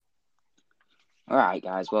All right,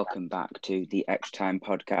 guys, welcome back to the Extra Time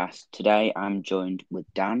podcast. Today I'm joined with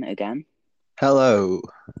Dan again, Hello.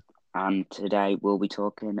 and today we'll be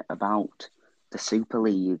talking about the Super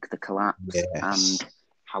League, the collapse, Yes. and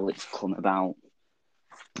how it's come about.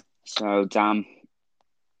 So, Dan,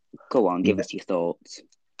 go on, give Yeah. us your thoughts.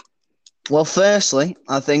 Well, firstly,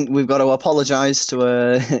 I think we've got to apologise to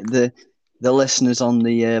the listeners on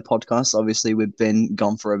the podcast. Obviously, we've been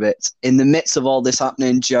gone for a bit. In the midst of all this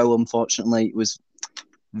happening, Joe unfortunately was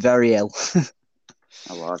very ill.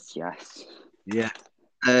 I was, yes. Yeah.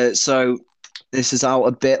 So this is out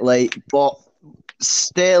a bit late, but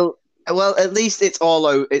still, well, at least it's all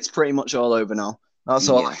it's pretty much all over now. That's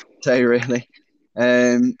all I Yeah, can say, really.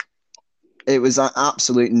 Um, it was an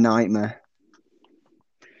absolute nightmare.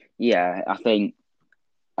 yeah,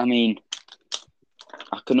 I mean,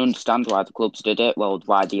 I can understand why the clubs did it, well,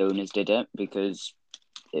 why the owners did it, because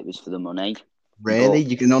it was for the money. Really,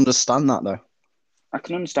 But you can understand that though. I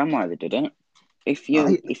can understand why they did it. If you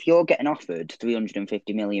I, if you're getting offered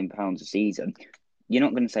 £350 million a season, you're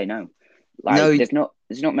not going to say no. Like no,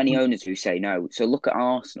 there's not many owners who say no. So look at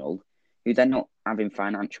Arsenal, who they're not having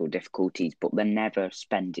financial difficulties, but they're never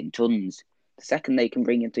spending tons. The second they can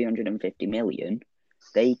bring in 350 million,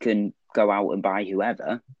 they can go out and buy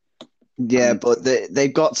whoever. yeah, And but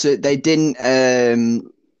they've got to. They didn't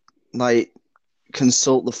like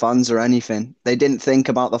consult the fans or anything. They didn't think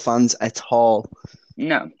about the fans at all.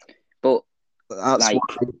 no, but That's why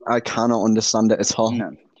like I cannot understand it at all.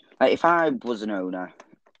 no, like if I was an owner,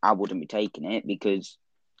 I wouldn't be taking it because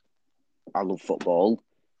I love football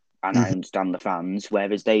and I Mhm. understand the fans,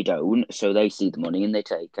 whereas they don't. So they see the money and they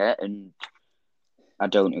take it, and I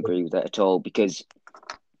don't agree with it at all because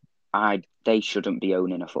they shouldn't be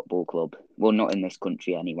owning a football club. Well, not in this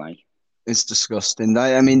country anyway. It's disgusting.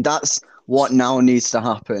 I mean, that's what now needs to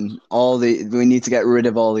happen. We need to get rid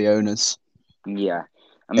of all the owners. Yeah,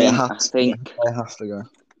 I It mean, has. They have to go.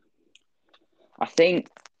 I think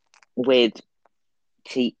with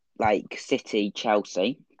like City,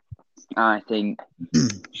 Chelsea, I think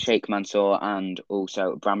Sheikh Mansour and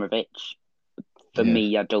also Abramovich. For Yeah.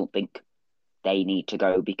 me, I don't think they need to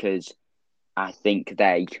go because I think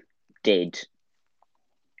they did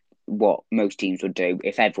what most teams would do.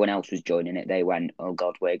 If everyone else was joining it, they went, "Oh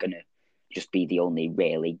God, we're gonna just be the only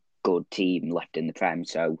really good team left in the Prem,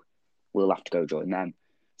 so we'll have to go join them."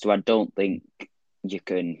 So I don't think you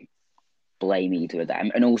can blame either of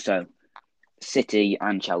them. And also, City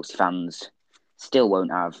and Chelsea fans still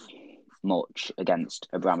won't have much against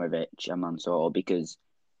Abramovich and Mansour because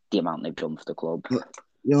the amount they've done for the club.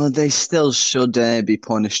 They still should be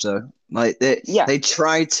punished though. Like Yeah, they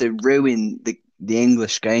tried to ruin the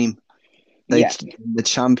English game. They yeah, the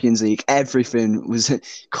Champions League, everything was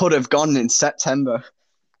could have gone in September.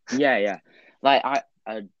 yeah. Like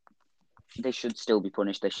they should still be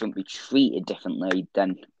punished. They shouldn't be treated differently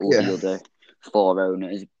than all the Yeah. other four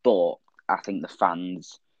owners. But I think the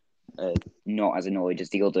fans are not as annoyed as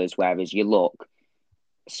the others. Whereas you look,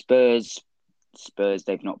 Spurs, Spurs,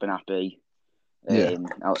 they've not been happy Yeah.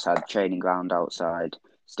 outside the training ground, outside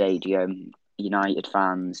stadium. United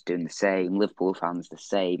fans doing the same, Liverpool fans the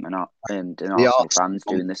same, and The Arsenal Arsenal fans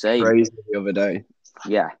went doing the same. crazy the other day.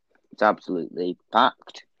 Yeah, it's absolutely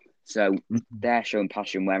packed. So they're showing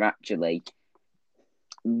passion where actually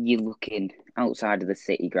you're looking outside of the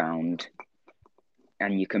City ground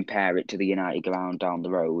and you compare it to the United ground down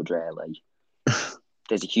the road, really,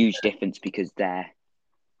 there's a huge difference because their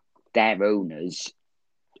owners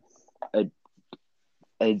are,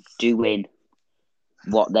 are doing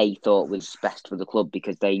what they thought was best for the club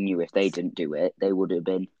because they knew if they didn't do it, they would have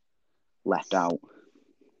been left out.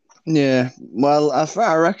 Yeah. Well,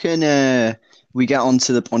 I reckon we get on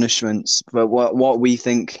to the punishments, but what we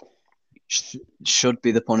think sh should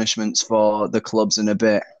be the punishments for the clubs in a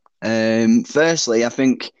bit. Firstly, I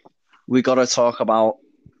think we got to talk about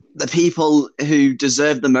the people who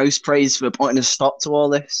deserve the most praise for putting a stop to all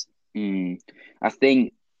this. Mm. I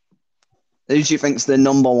think Who do you think's the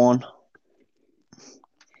number one?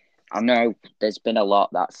 I know there's been a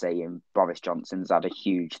lot that saying Boris Johnson's had a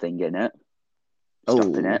huge thing in it,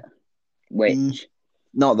 stopping Oh, it. mm, Which,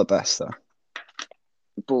 not the best though.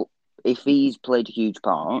 but if he's played a huge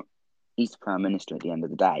part, he's the prime minister at the end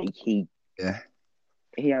of the day. Yeah.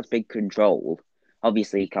 He has big control.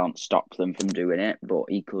 Obviously, he can't stop them from doing it, but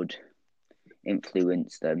he could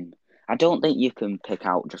influence them. I don't think you can pick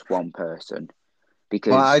out just one person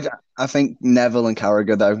Well, because I think Neville and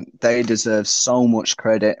Carragher though they deserve so much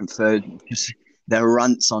credit for just their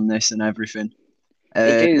rants on this and everything.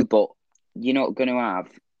 they Uh, do, but you're not going to have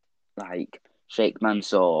like Sheikh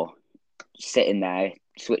Mansour sitting there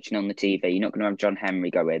switching on the TV. You're not going to have John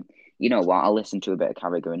Henry going, you know what, I'll listen to a bit of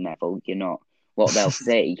Carragher and Neville. You're not. What they'll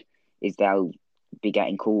see is they'll be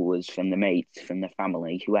getting callers from the mates, from the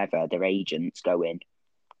family, whoever, their agents going,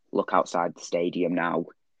 look outside the stadium now.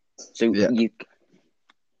 So Yeah.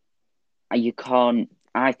 you can't,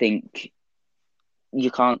 I think,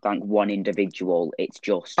 you can't thank one individual. It's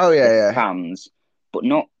just the fans, but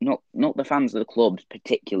not the fans of the clubs,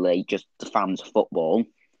 particularly just the fans of football.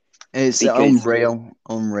 It's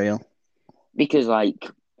unreal. Because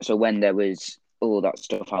so when there was all that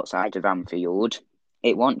stuff outside of Anfield,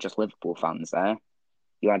 it wasn't just Liverpool fans there.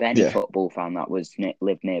 You had any football fan that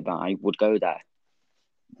lived nearby would go there.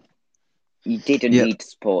 You didn't need to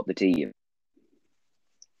support the team.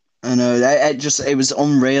 I know it was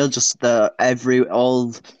unreal. Just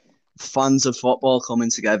all fans of football coming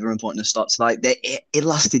together and putting a stop to it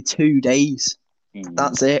lasted 2 days.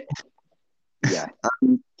 That's it. Yeah.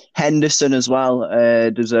 Henderson as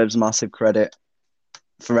well deserves massive credit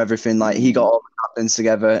for everything. Like he got all the captains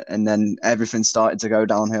together, and then everything started to go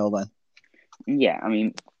downhill. Then. Yeah, I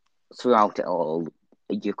mean, throughout it all,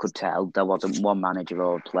 you could tell there wasn't one manager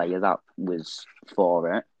or player that was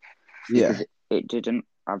for it. Because it didn't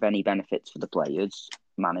have any benefits for the players,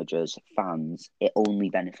 managers, fans. It only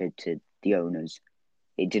benefited the owners.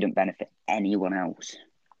 It didn't benefit anyone else.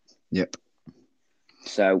 Yep.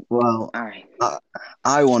 So,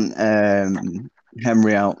 I want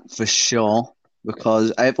Henry out for sure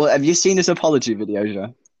because have you seen his apology video,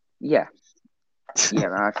 Joe? Yeah.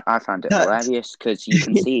 Yeah, I found it hilarious because you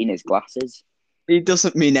can see in his glasses. He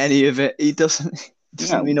doesn't mean any of it. He doesn't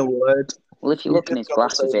mean a word. Well, if you look in his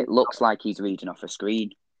glasses, it looks like he's reading off a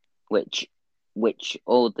screen, which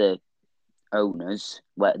all the owners,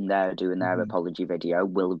 when they're doing their apology video,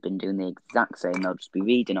 will have been doing the exact same. They'll just be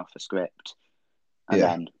reading off a script, and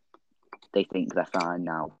then they think they're fine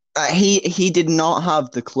now. He did not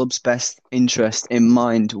have the club's best interest in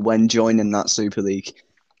mind when joining that Super League,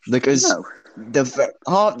 because they're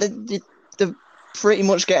pretty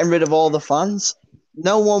much getting rid of all the fans.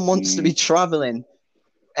 No one wants to be travelling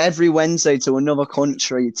every Wednesday to another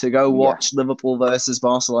country to go watch Liverpool versus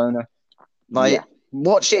Barcelona.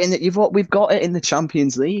 Watch it we've got it in the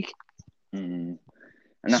Champions League. And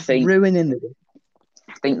I think ruining it.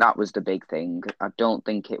 I think that was the big thing. I don't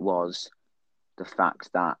think it was the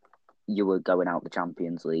fact that you were going out the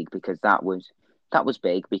Champions League, because that was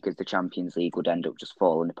big, because the Champions League would end up just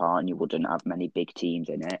falling apart and you wouldn't have many big teams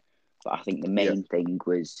in it. But I think the main thing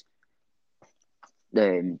was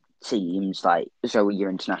the teams, your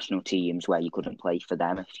international teams where you couldn't play for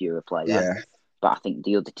them if you're a player. Yeah. But I think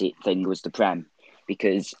the other thing was the Prem,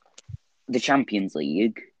 because the Champions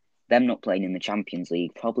League, them not playing in the Champions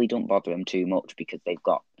League probably don't bother them too much because they've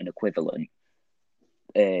got an equivalent.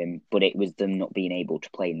 But it was them not being able to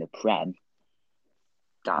play in the Prem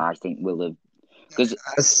that I think will have.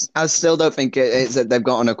 Because I still don't think it's that they've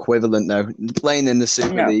got an equivalent though. Playing in the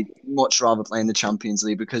Super League, much rather play in the Champions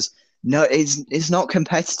League, because it's not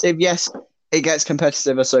competitive. Yes, it gets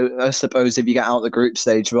competitive. I suppose if you get out of the group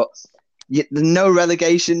stage, but no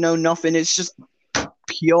relegation, no nothing. It's just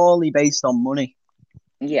purely based on money.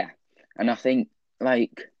 Yeah, and I think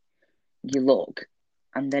you look,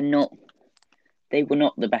 and they were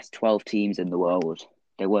not the best 12 teams in the world.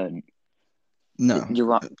 They weren't. No.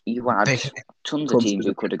 You had tons of teams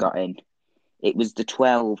who could have got in. It was the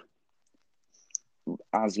 12,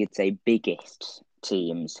 as you'd say, biggest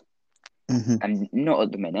teams. And not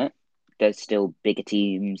at the minute. There's still bigger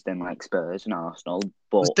teams than Spurs and Arsenal.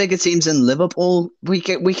 But there's bigger teams than Liverpool. We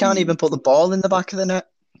can't even put the ball in the back of the net.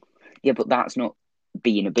 Yeah, but that's not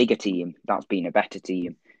being a bigger team. That's being a better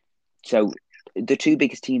team. So the two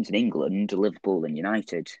biggest teams in England are Liverpool and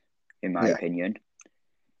United, in my opinion.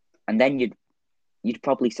 And then you'd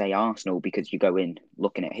probably say Arsenal because you go in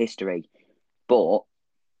looking at history. But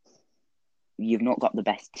you've not got the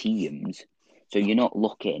best teams. So you're not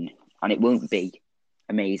looking, and it won't be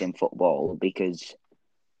amazing football because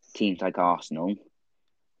teams like Arsenal,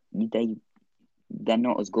 they're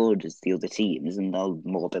not as good as the other teams, and they'll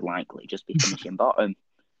more than likely just be finishing bottom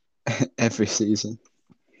every season.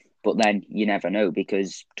 But then you never know,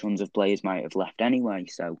 because tons of players might have left anyway,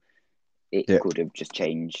 so it could have just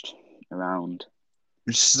changed around.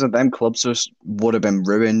 So them clubs would have been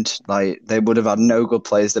ruined. They would have had no good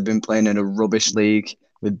players. They've been playing in a rubbish league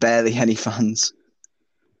with barely any fans.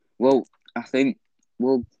 Well, I think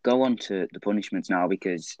we'll go on to the punishments now,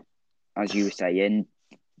 because, as you were saying,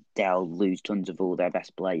 they'll lose tons of all their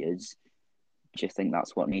best players. Do you think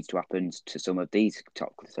that's what needs to happen to some of these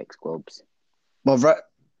top 6 clubs? Well,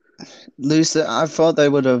 I thought they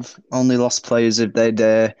would have only lost players if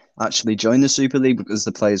they'd actually joined the Super League, because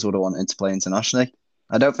the players would have wanted to play internationally.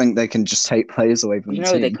 I don't think they can just take players away from the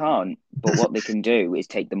No, they team. can't. But what they can do is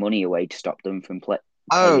take the money away to stop them from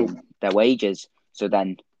Oh, paying their wages. So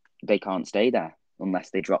then they can't stay there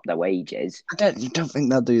unless they drop their wages. I don't think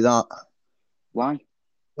they'll do that. Why?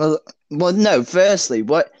 Well, no. Firstly,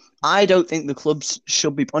 I don't think the clubs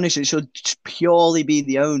should be punished. It should purely be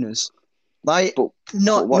the owners. Like, But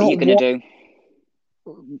what are not you going to do?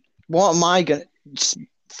 what am I gonna just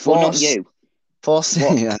Well, not force you. force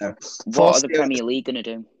What yeah, no. what are force the the owners, Premier League going to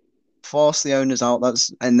do? force the owners out?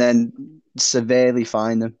 And then severely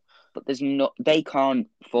fine them. But there's not. They can't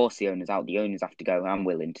force the owners out. The owners have to go. I'm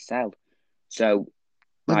willing to sell. So,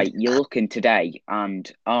 But like you're looking today, and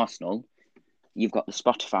Arsenal, you've got the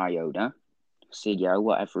Spotify owner, CEO,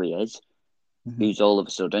 whatever he is, Mhm. who's all of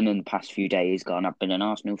a sudden in the past few days gone, I've been an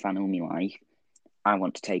Arsenal fan all my life. I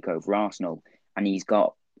want to take over Arsenal. And he's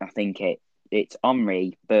got, I think it's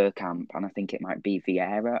Omri, Bergkamp, and I think it might be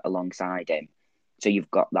Vieira alongside him. So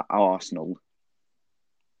you've got that Arsenal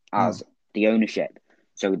Oh, as the ownership.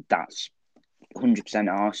 So that's 100%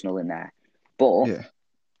 Arsenal in there. But yeah.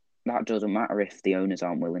 that doesn't matter if the owners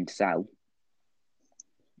aren't willing to sell.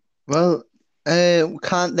 Well,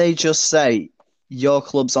 can't they just say your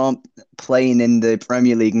clubs aren't playing in the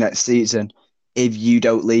Premier League next season if you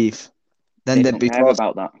don't leave? Then They they'd don't be care forced.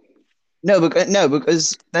 about that. No,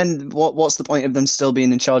 because then what's the point of them still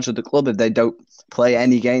being in charge of the club if they don't play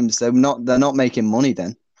any games? They're not making money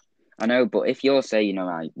then. I know, but if you're saying, all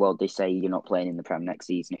right, well, they say you're not playing in the Prem next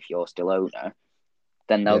season if you're still owner,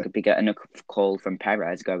 then they'll Yeah. be getting a call from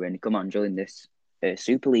Perez going, come on, join this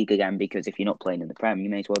Super League again because if you're not playing in the Prem, you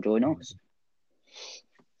may as well join us.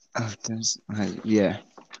 Oh, yeah.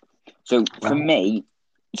 So for me,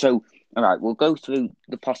 all right, we'll go through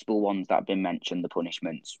the possible ones that have been mentioned, the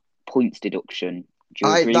punishments, points deduction. Do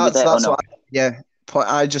you I agree with it or that's what not? yeah.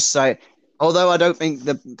 I just say, although I don't think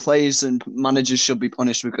the players and managers should be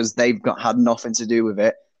punished because they've had nothing to do with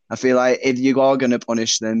it. I feel like if you are going to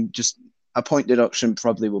punish them, just a point deduction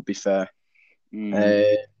probably would be fair. Mm,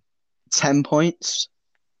 Uh, 10 points,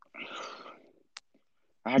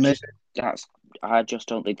 I maybe. just that's I just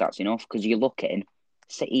don't think that's enough because you're looking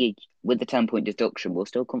City with the 10 point deduction will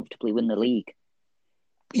still comfortably win the league.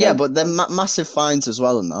 Yeah, So but then massive fines as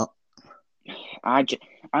well, and that. I, ju-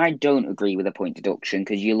 I don't agree with the point deduction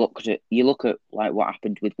because you look at like what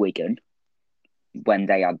happened with Wigan when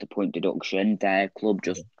they had the point deduction. Their club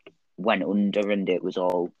just went under and it was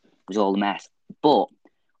all a mess. But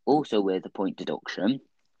also with the point deduction,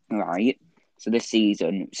 right? So this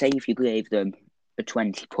season, say if you gave them a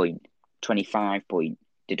 20 point, 25 point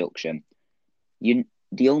deduction, you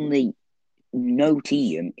the only no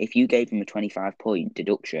team if you gave them a 25 point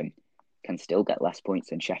deduction can still get less points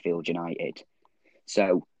than Sheffield United.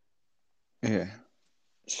 So Yeah,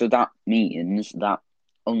 So that means that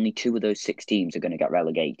only two of those six teams are going to get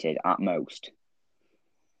relegated at most.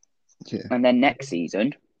 yeah, And then next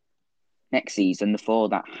season, the four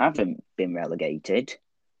that haven't been relegated,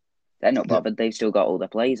 they're not yeah. bothered. They've still got all their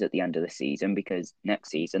players at the end of the season because next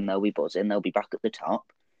season they'll be buzzing. They'll be back at the top.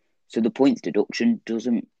 So the points deduction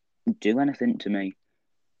doesn't do anything to me.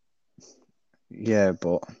 Yeah,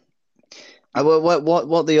 but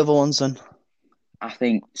what the other ones then? I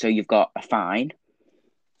think so. You've got a fine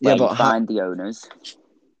Yeah, where you but fine the owners,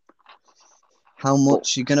 how but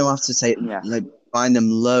much you're gonna have to take? yeah, Like, find them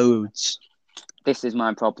loads. this is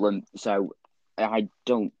my problem. So I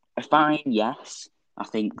don't a fine. Yes, I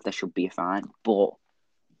think there should be a fine, but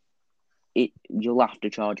you'll have to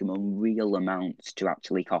charge them unreal amounts to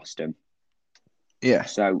actually cost them. Yeah,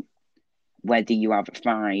 So whether you have a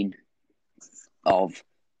fine of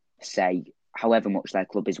say however much their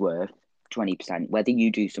club is worth, 20%, whether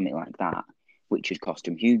you do something like that, which would cost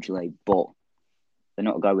them hugely, but they're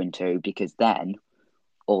not going to because then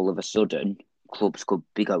all of a sudden clubs could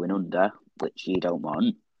be going under, which you don't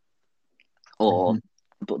want, or Mhm.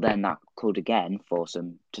 but then that could again force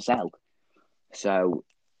them to sell. So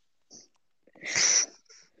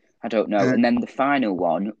I don't know. Uh, And then the final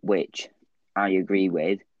one, which I agree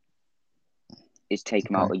with, is take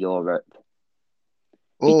them out okay. of Europe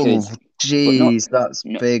Oh, because, but not, jeez, that's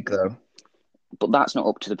no, big though. but that's not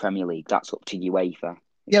up to the Premier League. That's up to UEFA.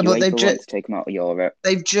 If Yeah, but UEFA want to take them out of Europe,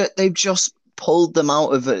 they've just pulled them out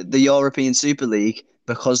of the European Super League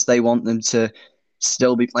because they want them to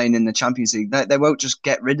still be playing in the Champions League. They won't just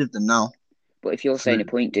get rid of them now. but if you're For, saying a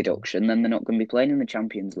point deduction, then they're not going to be playing in the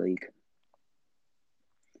Champions League.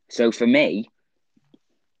 So for me,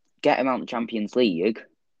 get them out of the Champions League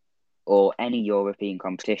or any European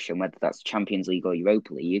competition, whether that's Champions League or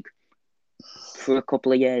Europa League, for a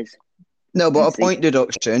couple of years no, but and a see. point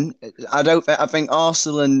deduction. I don't. I think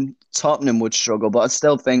Arsenal and Tottenham would struggle, but I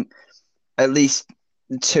still think at least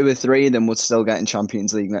two or three of them would still get in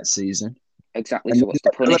Champions League next season. Exactly. And So what's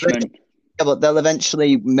the punishment? but they'll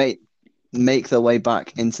eventually make their way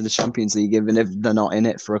back into the Champions League, even if they're not in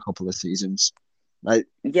it for a couple of seasons. Like,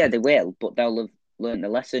 Yeah, they will, but they'll have learned the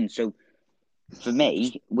lesson. So for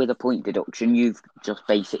me, with a point deduction, you've just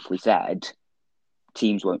basically said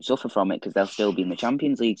teams won't suffer from it because they'll still be in the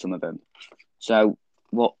Champions League, some of them. So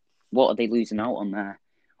what are they losing out on there?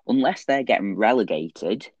 Unless they're getting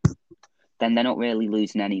relegated, then they're not really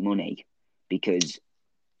losing any money, because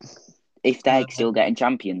if they're still getting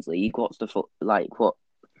Champions League, what's the what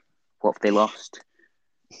have they lost?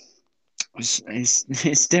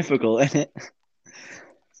 it's difficult, isn't it?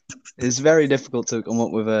 It's very difficult to come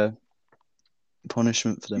up with a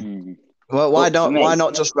punishment for them. Well, why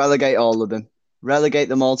not just relegate all of them? Relegate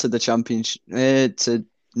them all to the Championship, to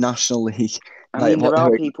National League. I mean, there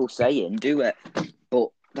are people saying do it, but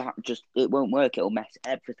it won't work. It'll mess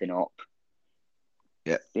everything up.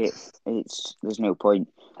 Yeah, there's no point.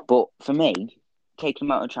 But for me, taking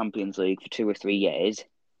them out of Champions League for 2 or 3 years,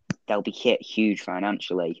 they'll be hit huge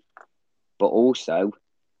financially. But also,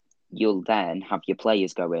 you'll then have your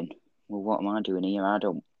players going, well, what am I doing here? I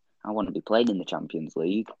want to be playing in the Champions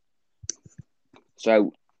League.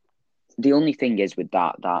 So the only thing is with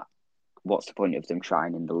that what's the point of them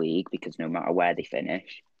trying in the league? Because no matter where they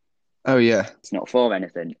finish, it's not for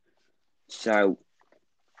anything. So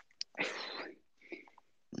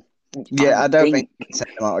yeah, I don't think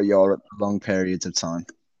take them out of Europe for long periods of time.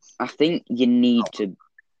 I think you need to.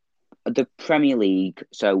 The Premier League,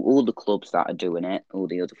 so all the clubs that are doing it, all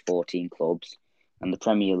the other 14 clubs, and the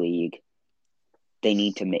Premier League, they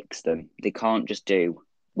need to mix them. They can't just do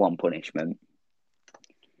one punishment.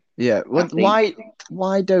 Yeah,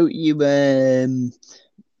 why don't you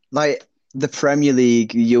like the Premier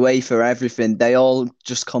League, UEFA, everything? They all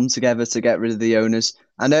just come together to get rid of the owners.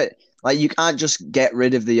 I know, like, you can't just get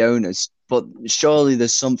rid of the owners, but surely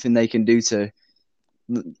there's something they can do to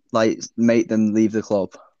like make them leave the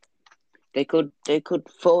club. They could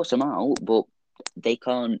force them out, but they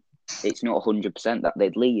can't. It's not 100% that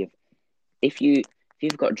they'd leave. If you've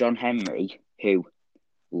got John Henry, who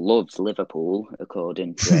loves Liverpool,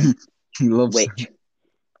 according to him, which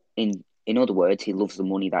in other words, he loves the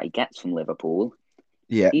money that he gets from Liverpool.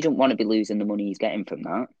 Yeah, he don't want to be losing the money he's getting from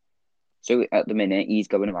that. So at the minute, he's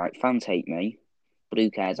going, right, fans hate me, but who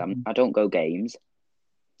cares? I don't go games.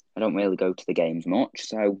 I don't really go to the games much.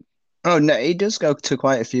 So. Oh no, he does go to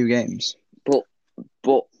quite a few games.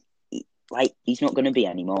 But like, he's not going to be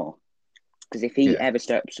anymore. Because if he ever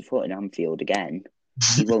steps a foot in Anfield again,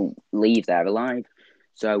 he won't leave there alive.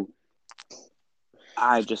 So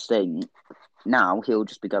I just think now he'll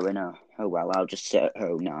just be going, oh well, I'll just sit at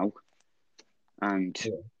home now. And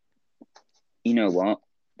you know what?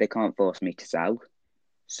 They can't force me to sell.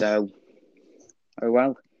 So, oh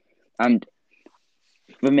well. And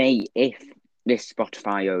for me, if this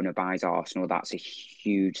Spotify owner buys Arsenal, that's a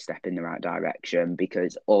huge step in the right direction,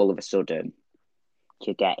 because all of a sudden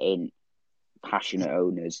you're getting passionate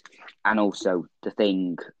owners. And also the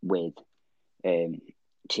thing with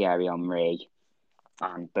Thierry Henry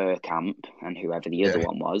and Bergkamp and whoever the other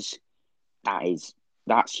one was,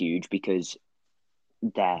 that's huge, because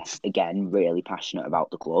they're again really passionate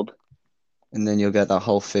about the club. And then you'll get that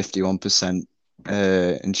whole 51%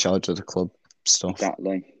 in charge of the club stuff.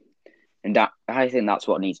 Exactly. And I think that's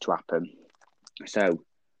what needs to happen. So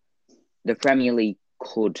the Premier League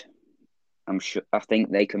could, I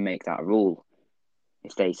think they can make that a rule.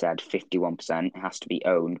 If they said 51% has to be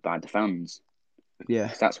owned by the fans. Yeah.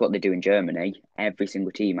 So that's what they do in Germany. Every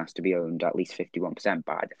single team has to be owned at least 51%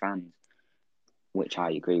 by the fans, which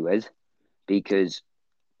I agree with. Because,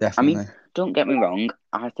 definitely. I mean, don't get me wrong,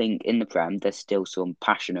 I think in the Prem there's still some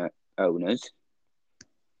passionate owners.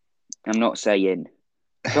 I'm not saying,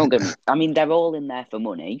 don't get me, I mean, they're all in there for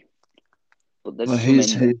money. But there's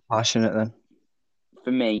who's passionate then?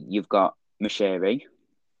 For me, you've got Moshiri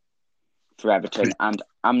for Everton, and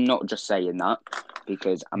I'm not just saying that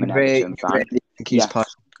because I'm an Everton fan. Really think he's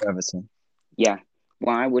passionate for Everton? Yeah.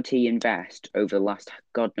 Why would he invest over the last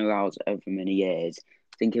God knows however many years?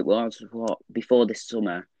 I think it was before this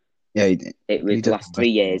summer. Yeah, he did. It was the last 3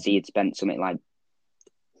 years he had spent something like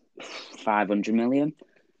 500 million.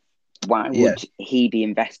 Why would he be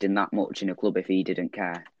investing that much in a club if he didn't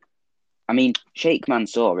care? I mean, Sheikh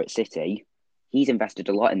Mansour at City, he's invested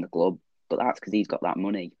a lot in the club, but that's because he's got that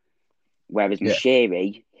money. Whereas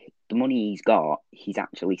Moshiri, the money he's got, he's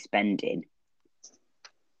actually spending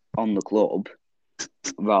on the club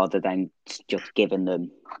rather than just giving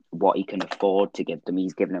them what he can afford to give them.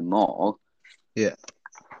 He's giving them more. Yeah.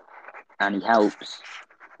 And he helps.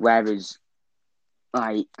 Whereas,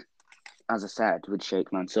 like, as I said, with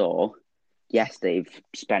Sheikh Mansour, yes, they've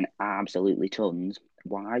spent absolutely tons.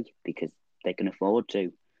 Why? Because they can afford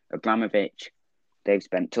to. Abramovich, they've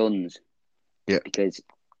spent tons Yeah. because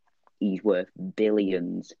he's worth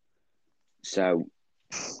billions. So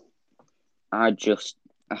I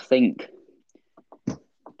think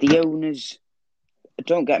the owners,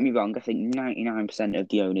 don't get me wrong, I think 99% of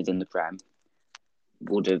the owners in the Prem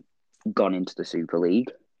would have gone into the Super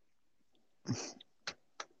League Uh,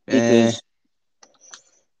 because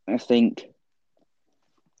I think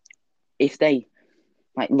if they,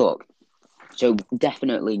 look, so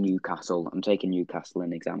definitely Newcastle, I'm taking Newcastle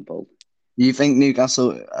an example, you think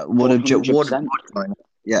Newcastle would have would 100%, joined?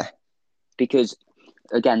 Yeah. because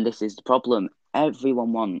again, this is the problem.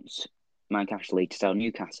 Everyone wants Mike Ashley to sell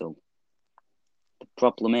Newcastle. The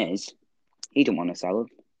problem is, he didn't want to sell them.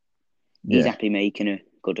 He's Yeah. happy making a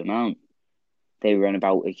good amount. They were on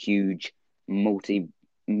about a huge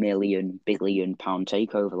multi-million, billion-pound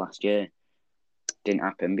takeover last year. Didn't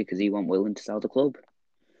happen because he wasn't willing to sell the club.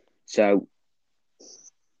 So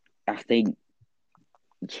I think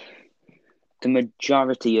the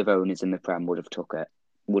majority of owners in the Prem would have took it,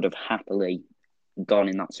 would have happily gone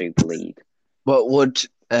in that Super League. But would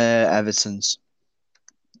Everton's,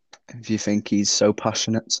 if you think he's so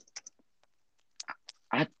passionate?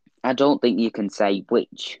 I don't think you can say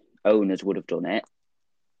which owners would have done it,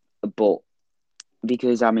 but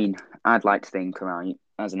because I'd like to think, right,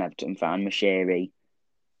 as an Everton fan, Moshiri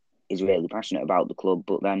is really passionate about the club,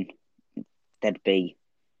 but then there'd be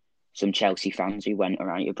some Chelsea fans who went, all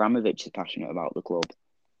right, Abramovich is passionate about the club,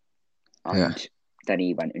 Yeah. and then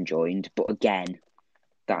he went and joined. But again,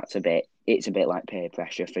 it's a bit like peer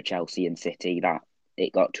pressure for Chelsea and City, that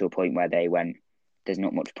it got to a point where they went, there's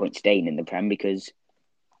not much point staying in the Prem because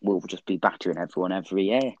we'll just be battering everyone every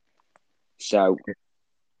year. So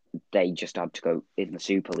they just had to go in the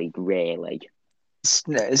Super League, really.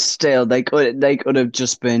 Still, they could have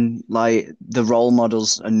just been like the role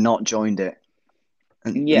models and not joined it,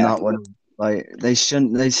 and Yeah, that would they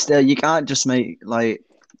shouldn't. They still, you can't just make like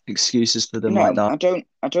excuses for them like no, that.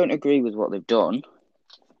 I don't agree with what they've done,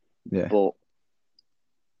 Yeah. but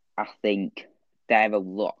I think they're a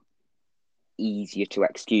lot easier to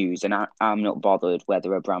excuse, and I'm not bothered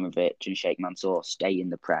whether Abramovich and Sheikh Mansour stay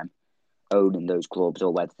in the Prem, owning those clubs,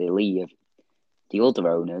 or whether they leave. The other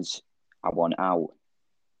owners, I want out.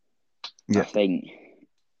 I Yeah. think,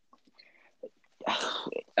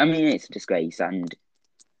 it's a disgrace, and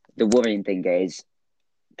the worrying thing is,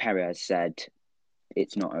 Perez said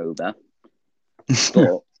it's not over,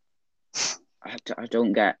 but I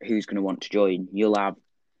don't get who's going to want to join. You'll have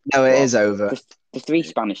No, it what is over. the three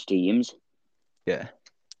Spanish teams Yeah.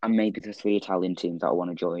 and maybe the three Italian teams that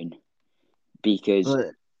want to join, because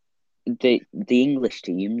But the English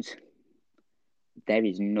teams, there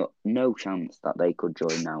is no chance that they could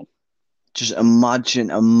join now. just imagine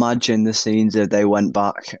the scenes if they went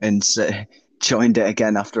back and joined it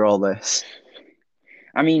again after all this.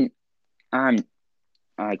 I mean, I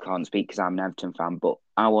can't speak because I'm an Everton fan, but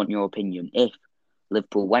I want your opinion. If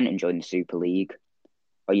Liverpool went and joined the Super League,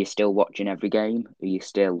 are you still watching every game? Are you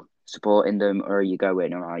still supporting them, or are you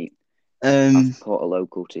going, all right, I'll Um. support a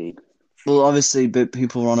local team? Well, obviously, but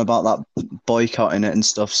people were on about that boycotting it and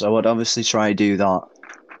stuff, so I'd obviously try to do that.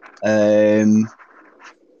 Um.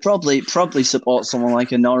 Probably support someone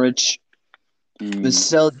like a Norwich. But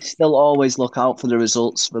Mm, still always look out for the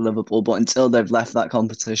results for Liverpool. But until they've left that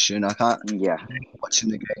competition, I can't yeah, watching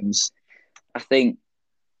the games. I think.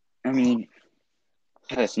 I mean,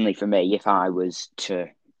 personally, for me, if I was to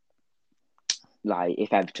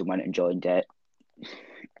if Everton went and joined it,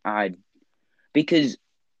 I'd because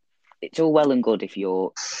it's all well and good if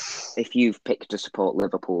you've picked to support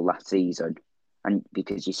Liverpool last season, and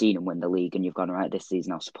because you've seen them win the league and you've gone, right, this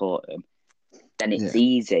season I'll support them, then it's Yeah,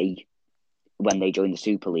 easy when they join the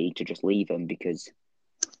Super League to just leave them because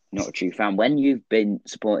you're not a true fan. When you've been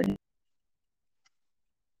supporting,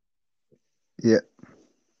 yeah,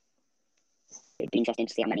 it'd be interesting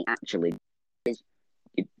to see how many actually.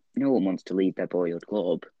 No one wants to leave their boyhood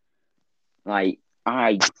club. Like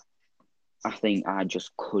I think I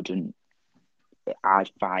just couldn't. I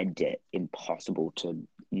find it impossible to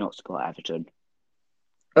not support Everton.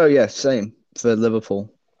 Oh yeah, same for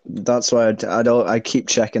Liverpool. That's why I don't. I keep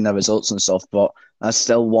checking their results and stuff, but I'd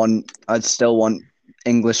still want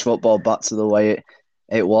English football back to the way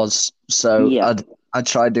it was. So Yeah, I'd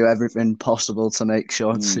try to do everything possible to make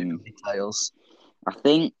sure to mm, details. I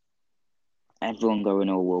think everyone going,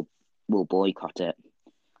 oh, will boycott it.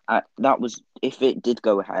 That was if it did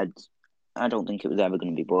go ahead. I don't think it was ever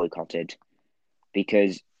going to be boycotted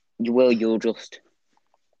because you'll just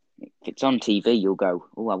If it's on TV, you'll go,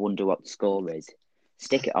 oh, I wonder what the score is.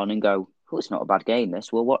 Stick it on and go, oh, it's not a bad game,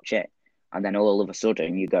 this, we'll watch it. And then all of a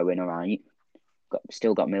sudden, you go in, all right,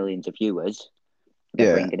 still got millions of viewers. They're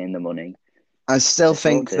Yeah. bringing in the money. I still They're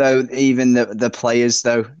think sorted. though, even the players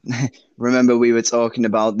though, remember we were talking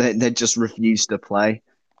about they just refused to play.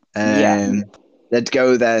 Yeah. They'd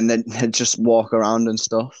go there and they'd just walk around and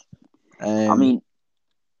stuff. I mean,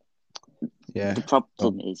 Yeah. the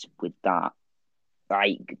problem is with that,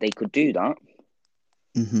 like, they could do that,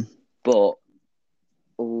 Mm-hmm. but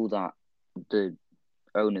all that the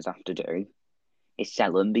owners have to do is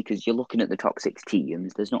sell them, because you're looking at the top 6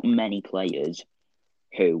 teams. There's not many players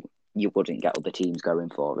who you wouldn't get other teams going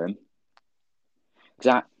for them.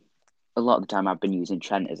 Because a lot of the time I've been using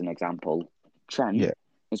Trent as an example. Trent Yeah.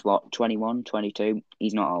 is what, 21, 22?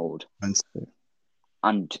 He's not old.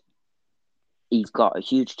 And he's got a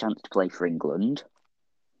huge chance to play for England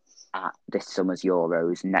at this summer's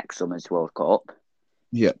Euros, next summer's World Cup.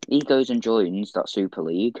 Yep. He goes and joins that Super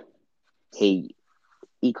League. He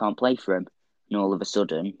can't play for him. And all of a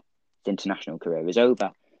sudden, his international career is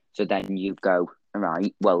over. So then you go, all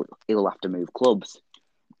right, well, he'll have to move clubs.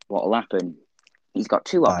 What will happen? He's got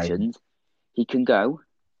two options. He can go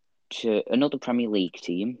to another Premier League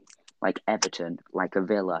team, like Everton, like a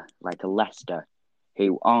Villa, like a Leicester,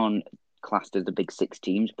 who aren't classed as the big 6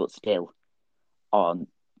 teams, but still on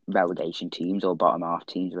relegation teams or bottom half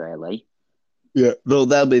teams, really. Yeah. Well,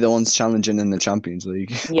 they'll be the ones challenging in the Champions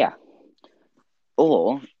League. Yeah.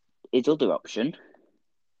 Or his other option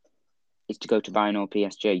is to go to Bayern or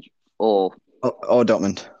PSG or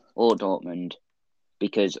Dortmund. Or Dortmund,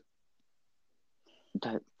 because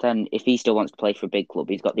then if he still wants to play for a big club,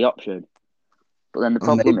 he's got the option. But then the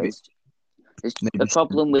problem is, there's a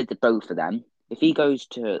problem with both of them. If he goes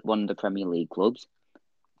to one of the Premier League clubs,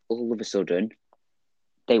 all of a sudden,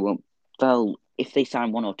 they won't. If they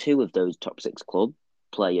sign one or two of those top 6 club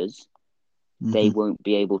players, they won't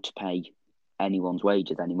be able to pay anyone's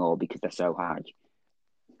wages anymore because they're so high.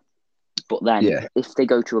 But then, if they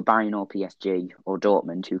go to a Bayern or PSG or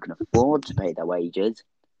Dortmund who can afford to pay their wages,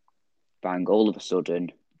 bang, all of a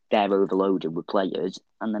sudden, they're overloaded with players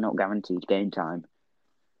and they're not guaranteed game time.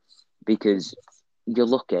 Because you're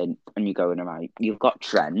looking and you're going, all right, you've got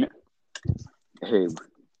Trent, who,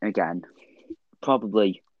 again,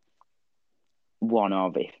 probably one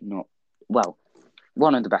of, if not, well,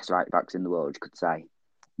 one of the best right backs in the world, you could say.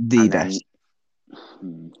 The best.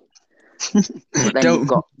 But then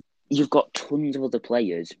you've got tons of other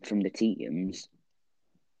players from the teams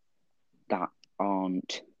that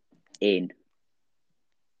aren't in,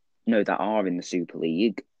 no, that are in the Super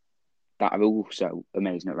League that are also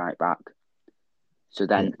amazing at right back. So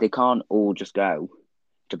then they can't all just go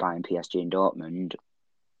to Bayern, PSG, and Dortmund.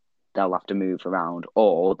 They'll have to move around,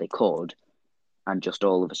 or they could, and just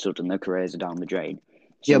all of a sudden their careers are down the drain.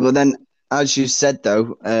 So, yeah, but then, as you said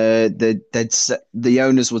though, the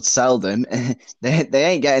owners would sell them. they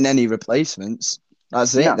ain't getting any replacements.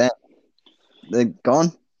 That's it. No. They're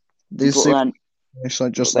gone. If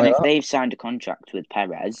they've signed a contract with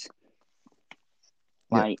Perez,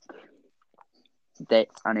 and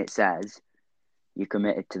it says you're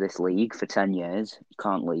committed to this league for 10 years, you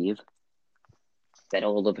can't leave, then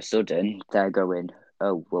all of a sudden they're going,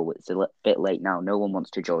 oh, well, it's a bit late now. No one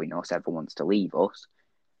wants to join us. Everyone wants to leave us.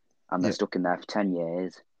 And they're stuck in there for 10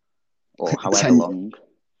 years or however long.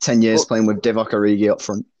 10 years playing with Divock Origi up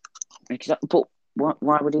front. Exactly. But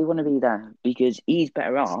why would he want to be there? Because he's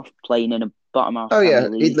better off playing in a bottom half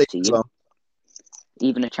league team,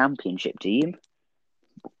 even a championship team.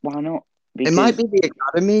 Why not? Because it might be the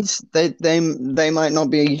academies. They might not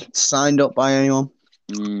be signed up by anyone.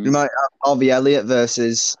 You might have Harvey Elliott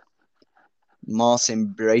versus Martin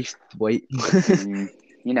Braithwaite. You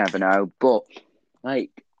never know. But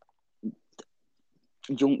like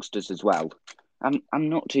youngsters as well. I'm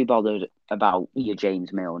not too bothered about your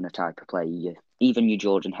James Milner type of player, even your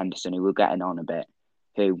Jordan Henderson, who are getting on a bit,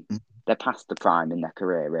 who they're past the prime in their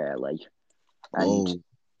career, really. And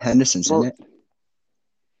Henderson's in it.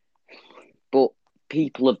 But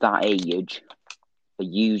people of that age are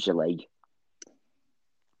usually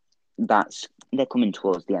they're coming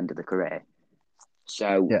towards the end of the career.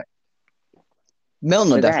 So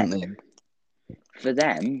Milner definitely. For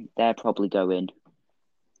them, they're probably going,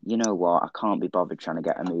 you know what, I can't be bothered trying to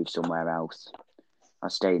get a move somewhere else. I'll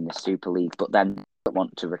stay in the Super League. But then they don't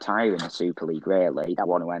want to retire in the Super League, really. They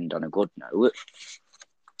want to end on a good note.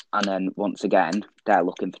 And then, once again, they're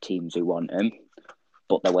looking for teams who want them,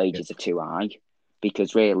 but their wages are too high.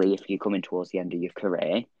 Because really, if you're coming towards the end of your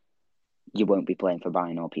career, you won't be playing for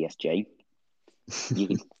Bayern or PSG.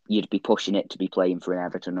 You'd be pushing it to be playing for an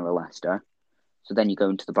Everton or a Leicester. So then you go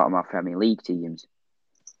into the bottom half Premier League teams,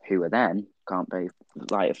 who are then can't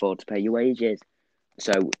afford to pay your wages.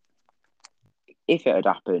 So if it had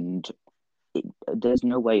happened, there's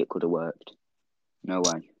no way it could have worked. No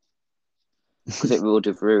way. Because it would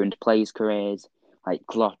have ruined players' careers. Like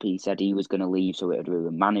Klopp, he said he was going to leave, so it would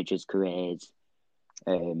ruin managers' careers.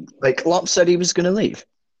 Like Klopp said he was going to leave.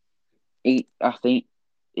 I think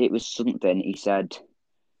it was something he said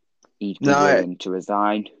he'd be No, willing to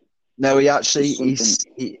resign. no, he actually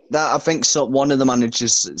I think so. One of the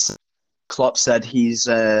managers, Klopp, said he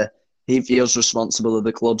feels responsible of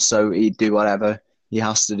the club, so he'd do whatever he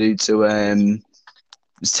has to do to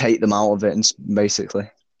take them out of it, and basically.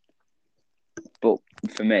 But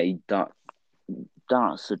for me,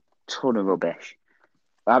 that's a ton of rubbish.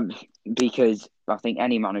 Because I think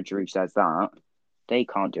any manager who says that, they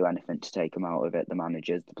can't do anything to take them out of it. The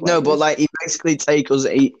managers, the players. No, but like he basically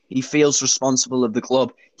he feels responsible of the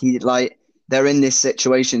club. He like they're in this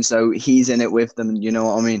situation, so he's in it with them. You know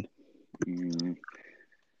what I mean?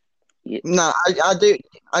 Yeah. No, I do.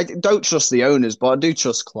 I don't trust the owners, but I do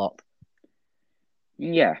trust Klopp.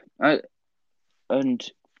 Yeah, I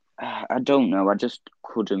don't know. I just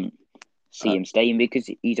couldn't see him staying because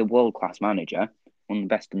he's a world class manager, one of the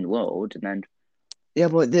best in the world, and then Yeah,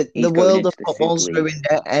 but the he's going world into of the Super football's League. ruined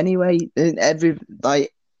anyway. Every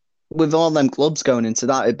like with all them clubs going into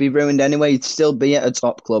that, it'd be ruined anyway. He'd still be at a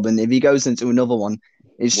top club, and if he goes into another one,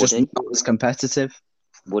 it's Would just he? not as competitive.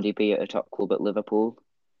 Would he be at a top club at Liverpool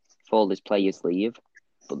if all his players leave?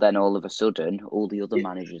 But then all of a sudden, all the other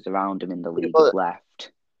managers around him in the league have But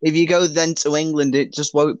left. if you go then to England, it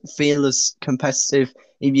just won't feel as competitive.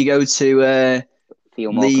 If you go to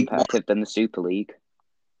Feel more League One, competitive than the Super League.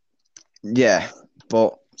 yeah,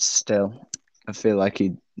 but still, I feel like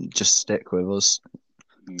he'd just stick with us.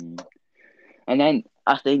 And then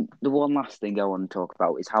I think the one last thing I want to talk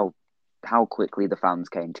about is how quickly the fans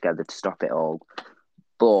came together to stop it all.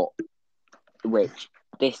 But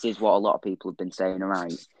this is what a lot of people have been saying,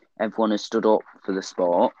 right? Everyone has stood up for the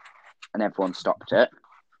sport and everyone stopped it.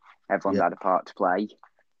 Everyone's had a part to play.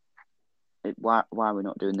 Why are we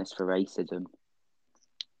not doing this for racism?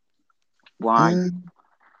 Why?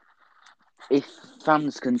 If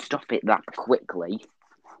fans can stop it that quickly,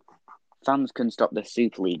 fans can stop the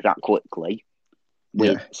Super League that quickly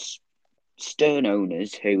with stern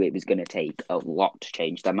owners who it was going to take a lot to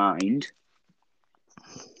change their mind.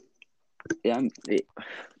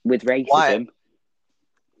 With racism,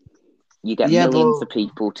 you get millions of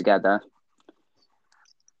people together.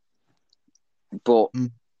 But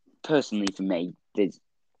personally, for me, there's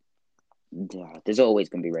always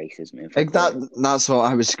going to be racism in football. That's what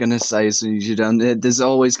I was going to say. As soon as you're done, there's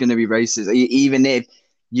always going to be racism, even if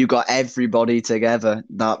you got everybody together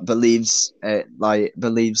that believes there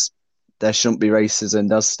shouldn't be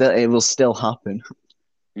racism. It will still happen.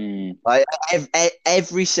 Like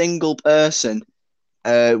every single person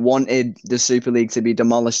wanted the Super League to be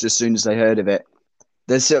demolished as soon as they heard of it.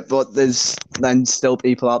 But there's then still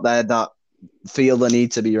people out there that feel the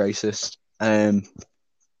need to be racist. But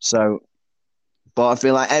I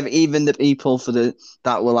feel like even the people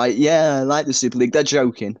that were like, yeah, I like the Super League, they're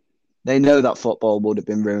joking. They know that football would have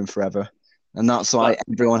been ruined forever, and that's why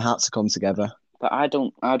everyone had to come together. But I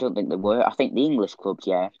don't think they were. I think the English clubs,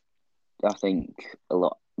 yeah. I think a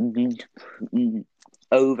lot, over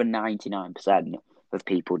 99% of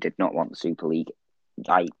people did not want the Super League.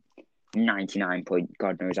 Like 99 point,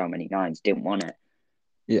 God knows how many nines didn't want it.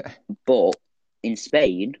 Yeah. But in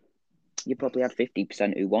Spain, you probably had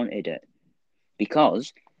 50% who wanted it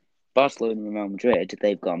because Barcelona and Real Madrid,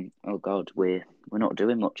 they've gone, oh God, we're not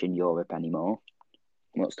doing much in Europe anymore.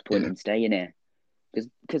 What's the point in staying here?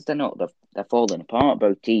 Because they're falling apart,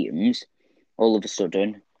 both teams. All of a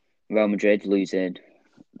sudden, Real Madrid losing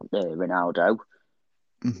Ronaldo,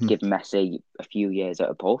 give Messi a few years at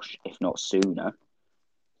a push, if not sooner.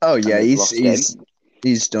 Oh yeah,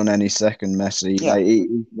 he's done any second Messi. Yeah.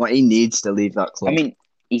 Like he needs to leave that club. I mean,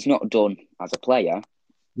 he's not done as a player.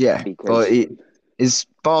 Yeah, but his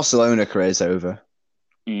Barcelona career is over.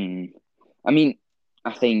 I mean,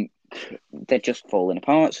 I think they're just falling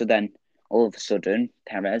apart. So then, all of a sudden,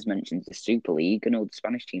 Perez mentions the Super League, and all the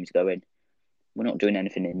Spanish teams going, "We're not doing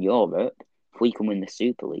anything in Europe. If we can win the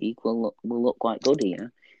Super League, we'll look quite good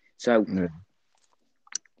here." So,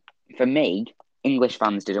 for me, English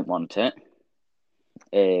fans didn't want it.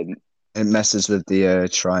 It messes with the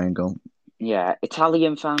triangle. Yeah,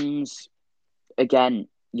 Italian fans, again,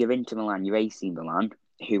 you're Inter Milan, you're AC Milan,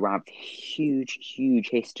 who have huge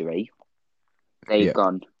history. They've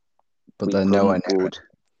gone, but they're nowhere near it.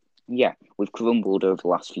 Yeah, we've crumbled over the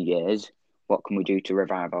last few years. What can we do to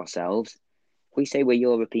revive ourselves? we say we're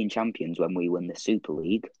European champions when we win the Super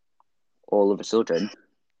League, all of a sudden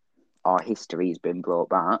our history has been brought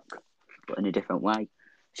back, but in a different way.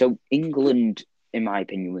 So England, in my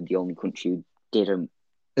opinion, were the only country who didn't.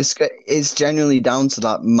 It's genuinely down to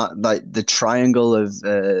that like the triangle of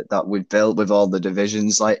that we've built with all the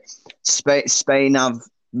divisions. Like Spain have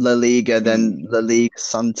La Liga, then La Liga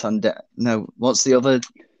Santander. No, what's the other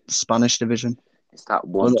Spanish division? It's that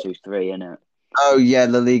Well, 1, 2, 3, isn't it? oh yeah,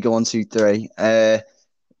 La Liga 1, 2, 3.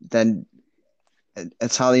 Then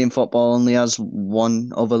Italian football only has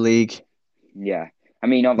one other league. Yeah. I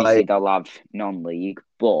mean, obviously Like they'll have non-league,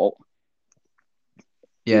 but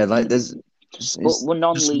yeah, like there's but it's we're just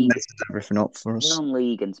non-league. messes everything up for us.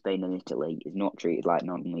 Non-league in Spain and Italy is not treated like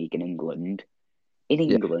non-league in England. In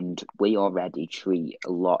Yeah, England, we already treat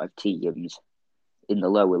a lot of teams in the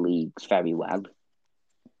lower leagues very well.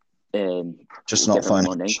 just We'll not give them fine.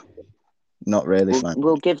 money. Not really We'll fine.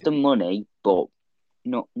 we'll give them money, but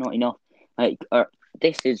not enough. Like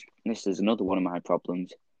this is another one of my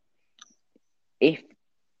problems.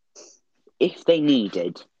 If they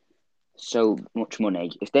needed so much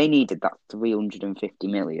money, if they needed that 350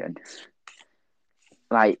 million,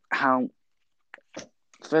 like how?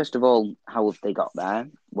 First of all, how have they got there?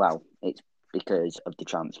 Well, it's because of the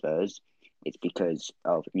transfers. It's because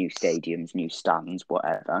of new stadiums, new stands,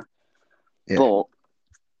 whatever. Yeah, But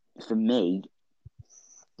for me,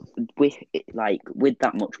 with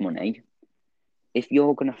that much money, if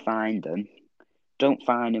you're gonna find them, don't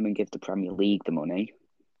find them and give the Premier League the money.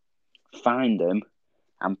 Find them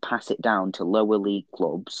and pass it down to lower league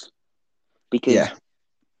clubs because yeah.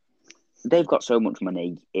 they've got so much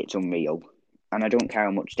money, it's unreal. And I don't care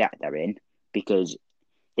how much debt they're in because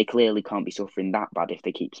they clearly can't be suffering that bad if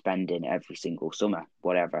they keep spending every single summer,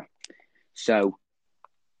 whatever. So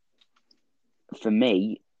for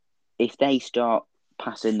me, if they start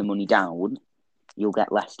passing the money down, you'll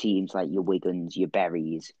get less teams like your Wigans, your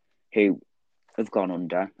Berries, who have gone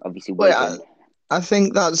under. Obviously, Well, Wigan. I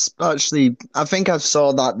think that's actually. I think I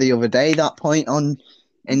saw that the other day. That point on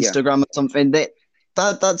Yeah. Instagram or something.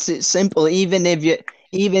 That's it. Simple. Even if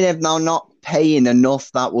they're not paying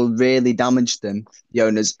enough, that will really damage them. The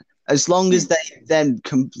owners, as long as Mm. they then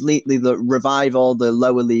completely revive all the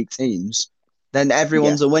lower league teams, then Yeah.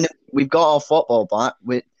 everyone's a winner. We've got our football back.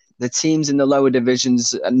 With the teams in the lower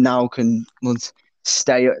divisions now can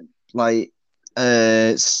stay like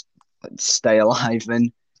uh stay alive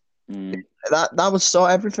and Mm. that would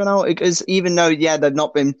sort everything out because even though they've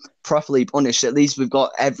not been properly punished, at least we've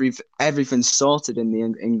got everything sorted in the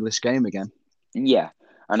English game again. Yeah.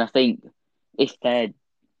 And I think if they're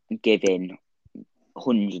giving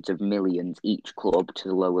hundreds of millions each club to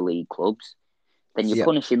the lower league clubs, then you're Yeah,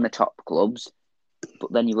 punishing the top clubs,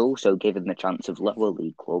 but then you're also giving the chance of lower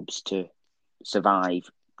league clubs to survive,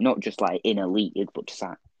 not just like in a league, but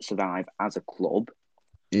to survive as a club.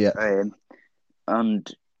 yeah, And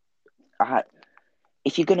I,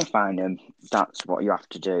 if you're going to find them, that's what you have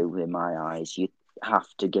to do, in my eyes. You have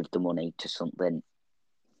to give the money to something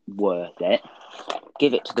worth it.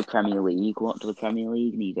 Give it to the Premier League. What do the Premier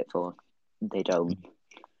League need it for? They don't.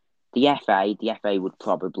 The FA would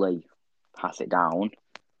probably pass it down,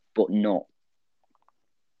 but not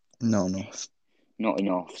no, no,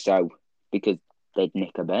 enough. So because they'd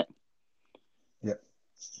nick a bit. yeah,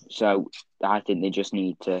 So I think they just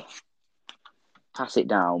need to pass it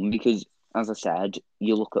down because, as I said,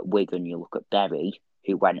 you look at Wigan, you look at Bury,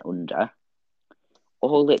 who went under.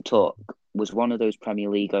 All it took was one of those Premier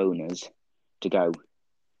League owners to go,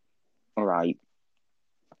 all right,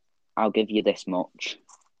 I'll give you this much.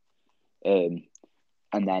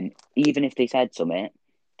 And then even if they said something,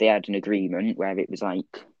 they had an agreement where it was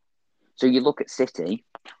like, so you look at City,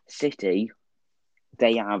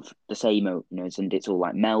 they have the same owners and it's all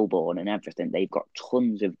like Melbourne and everything. They've got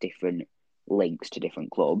tons of different links to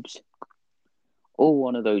different clubs. All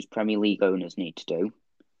one of those Premier League owners need to do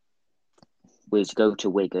was go to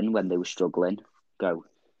Wigan when they were struggling, go,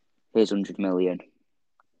 here's 100 million.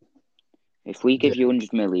 If we yeah. give you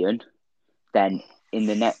 100 million, then in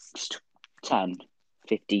the next 10,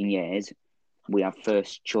 15 years, we have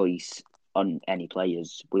first choice on any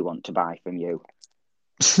players we want to buy from you.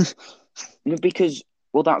 Because,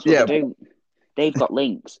 well, that's what they Yeah, do. They've got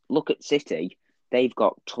links. Look at City. They've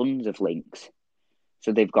got tons of links.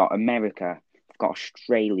 So they've got America, they've got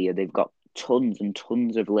Australia, they've got tons and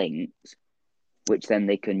tons of links, which then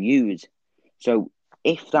they can use. So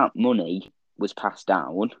if that money was passed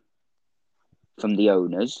down from the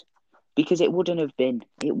owners, because it wouldn't have been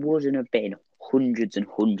hundreds and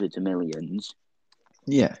hundreds of millions.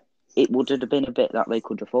 yeah, It would have been a bit that they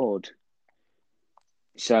could afford.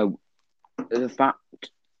 So the fact,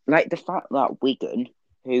 like the fact that Wigan,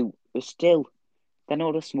 who are still, they're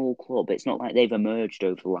not a small club. It's not like they've emerged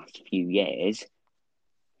over the last few years.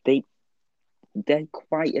 They're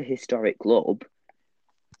quite a historic club.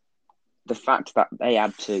 The fact that they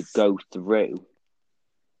had to go through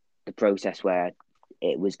the process where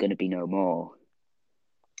it was going to be no more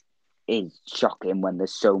is shocking when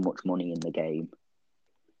there's so much money in the game.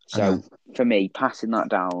 So for me, passing that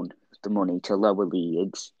down, the money to lower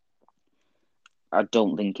leagues, I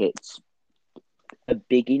don't think it's a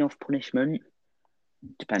big enough punishment.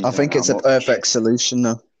 Depending I think on it's how a much. perfect solution,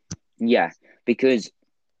 though. Yeah, because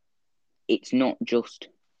it's not just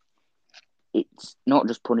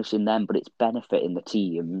punishing them, but it's benefiting the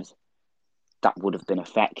teams that would have been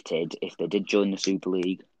affected if they did join the Super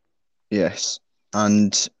League. Yes,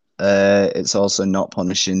 and it's also not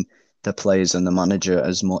punishing the players and the manager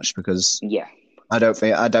as much because Yeah,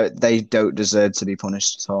 they don't deserve to be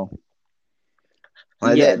punished at all.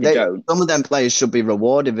 Like yeah, they don't. some of them players should be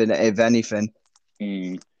rewarded if anything.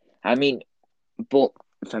 I mean, but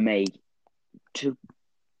for me, to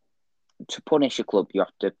punish a club, you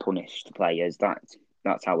have to punish the players.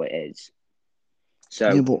 That's how it is.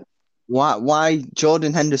 So Yeah, but why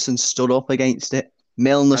Jordan Henderson stood up against it?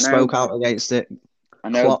 Milner spoke out against it. I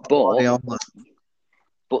know, Guardiola.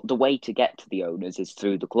 but the way to get to the owners is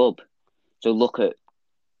through the club. So look at,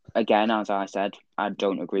 again, as I said, I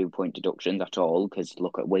don't agree with point deductions at all because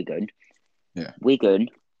look at Wigan. Yeah. Wigan,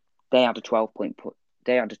 they had a 12-point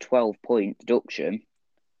deduction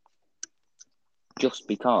just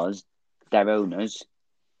because their owners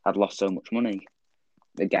had lost so much money.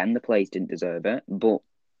 Again, the players didn't deserve it, but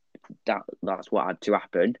that's what had to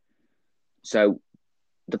happen. So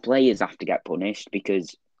the players have to get punished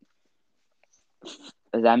because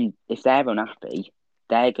if they're unhappy,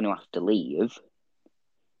 they're going to have to leave,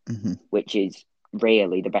 which is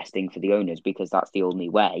really the best thing for the owners because that's the only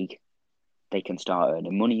way they can start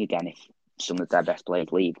earning money again if some of their best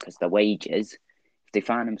players leave because their wages, if they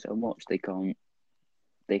fine them so much, they can't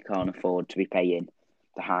afford to be paying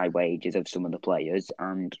the high wages of some of the players.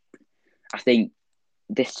 And I think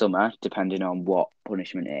this summer, depending on what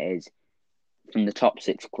punishment it is, from the top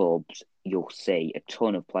 6 clubs, you'll see a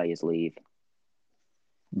ton of players leave.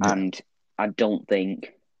 Yeah. And I don't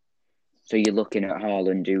think... So you're looking at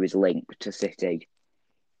Haaland, who is linked to City.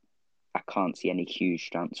 I can't see any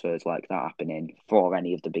huge transfers like that happening for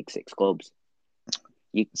any of the big 6 clubs.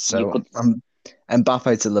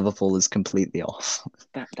 Mbappe to Liverpool is completely off.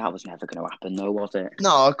 That was never going to happen, though, was it?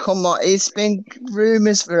 No, come on. It's been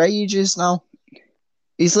rumours for ages now.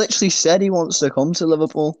 He's literally said he wants to come to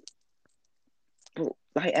Liverpool. But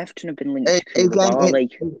like Everton have been linked to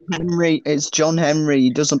Koulibaly. It's John Henry. He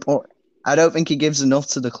doesn't put. I don't think he gives enough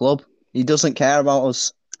to the club. He doesn't care about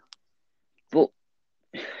us. But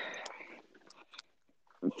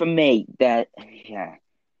for me, there's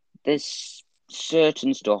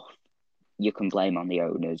certain stuff you can blame on the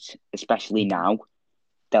owners, especially now.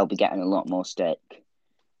 They'll be getting a lot more stick.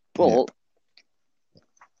 But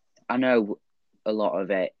I know a lot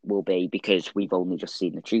of it will be because we've only just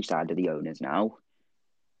seen the true side of the owners now.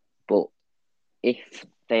 But if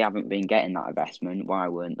they haven't been getting that investment, why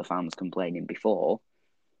weren't the fans complaining before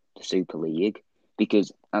the Super League?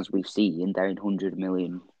 Because as we've seen, they're in £100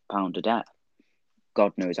 million of debt.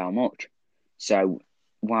 God knows how much. So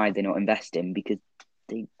why are they not investing? Because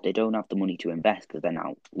they don't have the money to invest because they're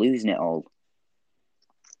now losing it all.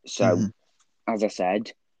 So, as I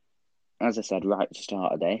said right at the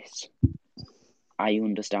start of this, I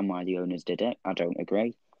understand why the owners did it. I don't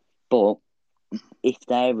agree. But if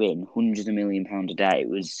they're in hundreds of £1 million a day,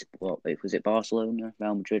 was it Barcelona,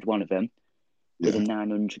 Real Madrid, one of them, with a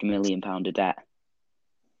 £900 million a debt.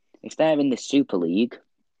 If they're in the Super League,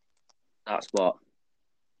 that's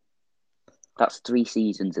 3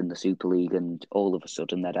 seasons in the Super League, and all of a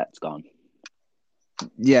sudden their debt's gone.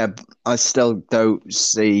 Yeah, I still don't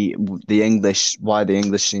see why the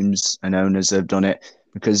English teams and owners have done it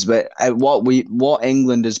because what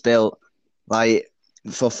England has built, like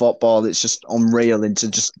for football, it's just unreal. And to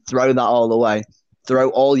just throw that all away, throw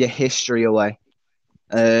all your history away,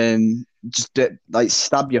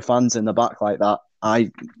 stab your fans in the back like that. I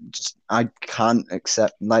can't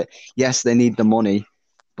accept. Like, yes, they need the money,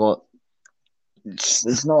 but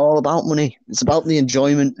it's not all about money. It's about the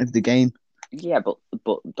enjoyment of the game. Yeah, but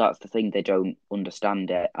that's the thing, they don't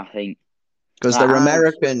understand it, I think. Because they're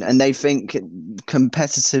American and they think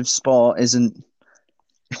competitive sport shouldn't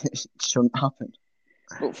happen.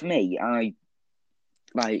 But for me, I've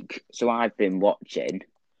been watching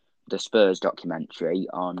the Spurs documentary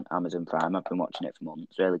on Amazon Prime. I've been watching it for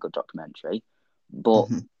months. Really good documentary. But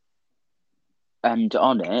And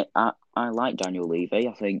on it, I like Daniel Levy.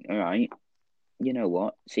 I think, all right, you know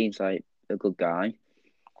what? Seems like a good guy.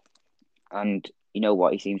 And you know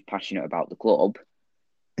what? He seems passionate about the club.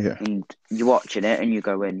 Yeah. And you're watching it and you're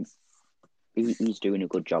going, he's doing a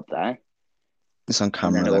good job there. It's on And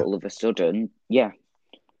camera then though. all of a sudden, yeah,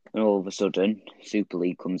 and all of a sudden, Super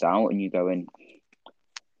League comes out and you're going,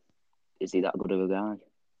 is he that good of a guy?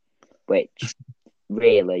 Which,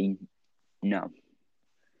 really, no.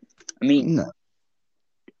 I mean, No.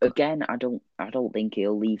 again, I don't think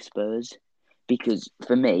he'll leave Spurs because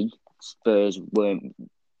for me, Spurs weren't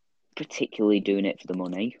particularly doing it for the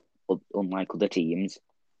money, unlike other teams.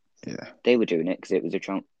 Yeah. They were doing it because it was a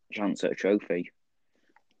chance at a trophy.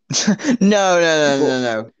 No, no, no, But no,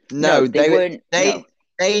 no. no, No, they weren't. No,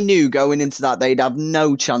 they knew going into that they'd have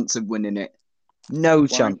no chance of winning it. No why?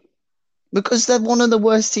 chance. Because they're one of the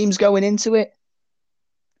worst teams going into it.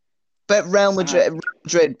 But I, Real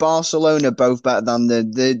Madrid, Barcelona, both better than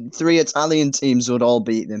the three Italian teams would all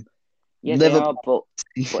beat them. yeah, they are. Liverpool.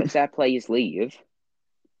 But if their players leave,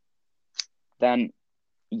 then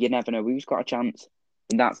you never know who's got a chance.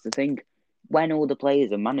 And that's the thing. When all the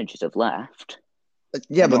players and managers have left,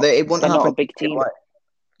 Yeah, but it they're wouldn't not a happen big straight team. away.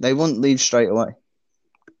 They wouldn't leave straight away.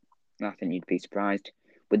 I think you'd be surprised.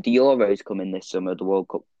 With the Euros coming this summer, the World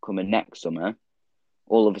Cup coming next summer,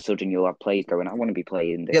 all of a sudden you'll have players going, I want to be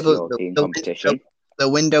playing Yeah, this but European competition. the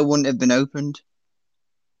window wouldn't have been opened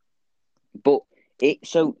But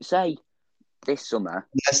so say this summer,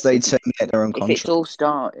 unless they if terminate their own if it's contract. all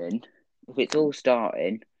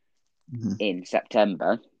starting, Mhm. in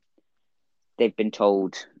September, they've been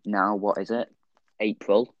told now, what is it?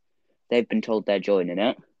 April. They've been told they're joining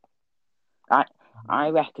it. I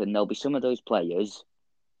reckon there'll be some of those players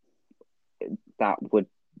that were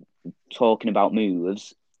talking about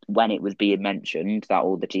moves when it was being mentioned that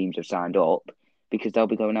all the teams have signed up because they'll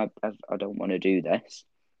be going, I don't want to do this.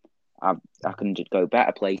 I can just go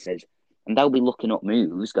better places. And they'll be looking up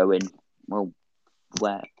moves going, well,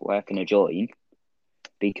 where can I join?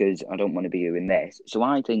 Because I don't want to be doing this. So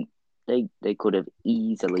I think they could have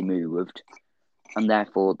easily moved, and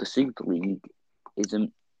therefore the Super League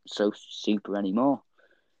isn't so super anymore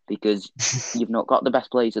because you've not got the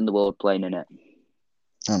best players in the world playing in it.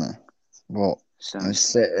 I know. Well, So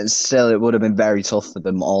still, it would have been very tough for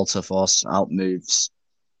them all to force out moves.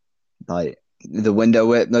 Like the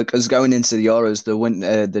window, because going into the Euros,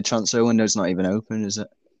 the transfer window's not even open, is it?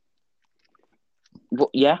 but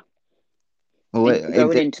yeah, Well,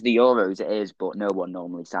 going into the Euros it is, but no one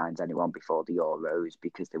normally signs anyone before the Euros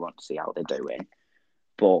because they want to see how they're doing.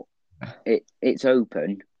 But it's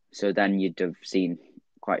open, so then you'd have seen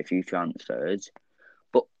quite a few transfers.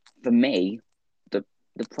 But for me,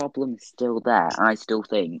 the problem is still there. I still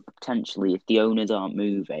think potentially if the owners aren't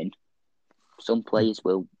moving, some players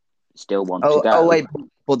will still want to oh go. wait,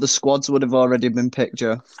 but the squads would have already been picked,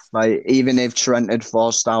 Joe. Like even if Trent had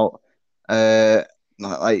forced out,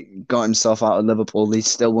 got himself out of Liverpool, he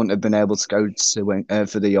still wouldn't have been able to go to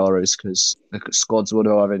for the Euros because the squads would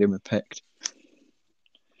have already been picked.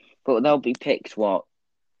 But they'll be picked what,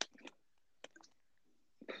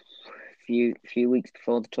 few weeks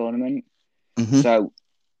before the tournament. Mm-hmm. So,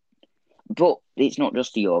 but it's not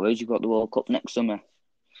just the Euros. You've got the World Cup next summer.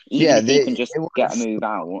 Even Yeah, if he can just get a move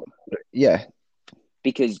out, yeah,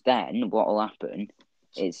 because then what will happen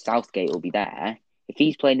is Southgate will be there. If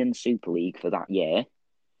he's playing in the Super League for that year,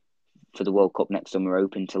 for the World Cup next summer,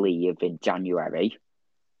 open to leave in January,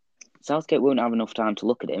 Southgate won't have enough time to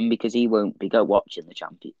look at him because he won't be watching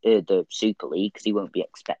the Super League because he won't be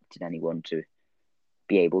expecting anyone to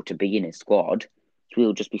be able to be in his squad. So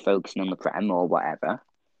he'll just be focusing on the Prem or whatever.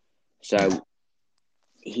 So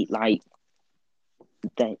he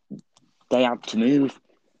they they had to move,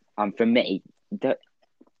 and for me,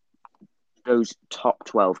 those top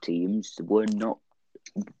 12 teams would not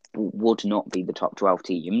be the top 12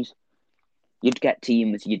 teams. You'd get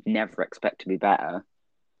teams you'd never expect to be better,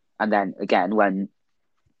 and then again when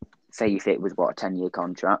say if it was a 10-year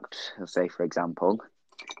contract, say for example,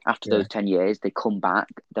 after yeah. those 10 years they come back,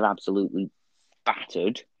 they're absolutely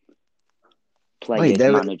battered. Wait, Players,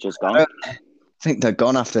 managers gone. I think they're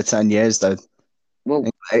gone after 10 years though. Well,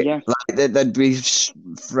 yeah. They'd be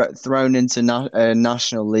thrown into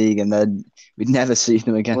national league, and then we'd never see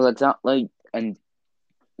them again. Well, exactly, and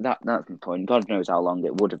that's the point. God knows how long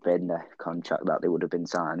it would have been the contract that they would have been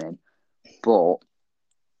signing, but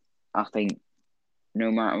I think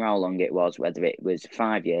no matter how long it was, whether it was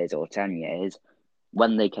 5 years or 10 years,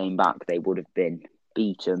 when they came back, they would have been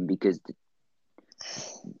beaten because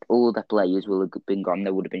all the players will have been gone.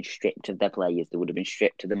 They would have been stripped of their players. They would have been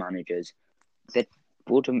stripped of the managers. There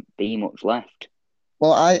wouldn't be much left.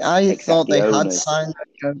 Well, I except thought the they had owners. signed.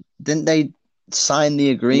 Didn't they sign the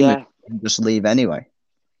agreement Yeah, and just leave anyway?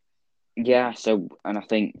 yeah. So, and I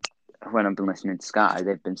think when I've been listening to Sky,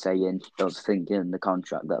 they've been saying there was a thing in the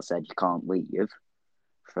contract that said you can't leave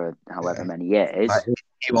for however Yeah. many Like, years.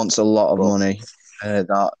 he wants a lot of But money.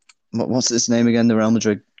 That what's his name again? The Real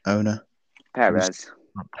Madrid owner, who's Perez,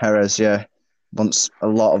 Perez. Yeah, wants a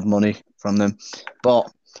lot of money from them,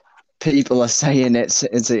 but people are saying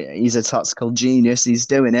he's a tactical genius. He's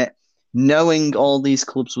doing it, knowing all these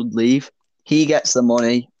clubs would leave. He gets the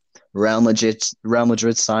money. Real Madrid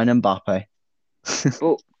sign Mbappe.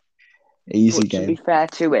 but Easy to be game. fair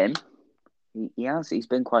to him, he's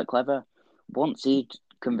been quite clever. Once he'd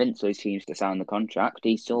convinced those teams to sign the contract,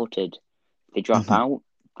 he's sorted. If they drop Mhm. out,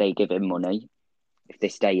 they give him money. If they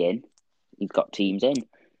stay in, he's got teams in.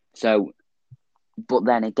 So, but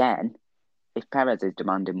then again, if Perez is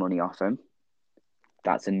demanding money off him,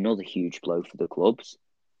 that's another huge blow for the clubs.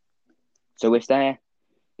 So if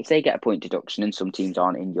they get a point deduction and some teams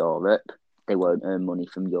aren't in Europe, they won't earn money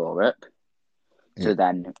from Europe. Yeah. So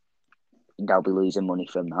then they'll be losing money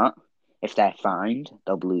from that. If they're fined,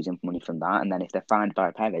 they'll be losing money from that. And then if they're fined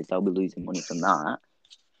by Perez, they'll be losing money from that.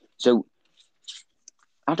 So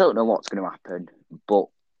I don't know what's going to happen, but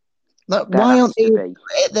Like, there why aren't has they to be.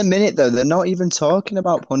 at the minute though? They're not even talking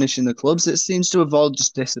about punishing the clubs. It seems to have all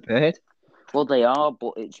just disappeared. Well, they are,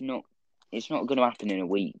 but it's not. It's not going to happen in a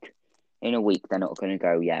week. In a week, they're not going to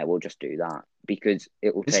go. Yeah, we'll just do that because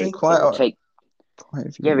it will It's been take. It will take. quite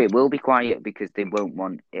a few Yeah, it weeks. will be quiet because they won't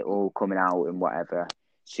want it all coming out and whatever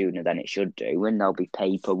sooner than it should do. And there'll be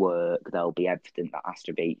paperwork. There'll be everything that has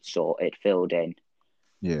to be sorted, filled in,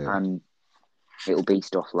 Yeah. and it'll be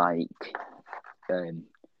stuff um,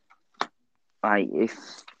 like if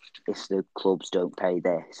the clubs don't pay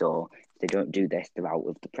this or if they don't do this, they're out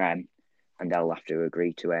of the Prem, and they'll have to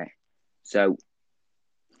agree to it. So,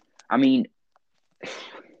 I mean,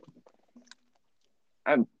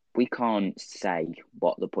 we can't say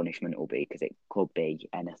what the punishment will be because it could be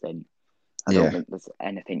anything. I don't Yeah. think there's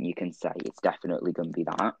anything you can say. It's definitely going to be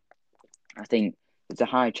that. I think there's a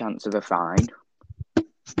high chance of a fine.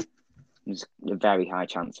 There's a very high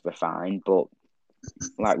chance of a fine, but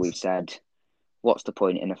like we've said, what's the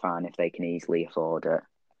point in a fine if they can easily afford it?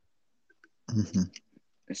 hmm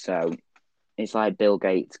So it's like Bill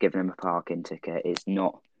Gates giving him a parking ticket. It's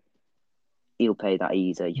not, he'll pay that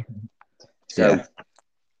easy. So Yeah.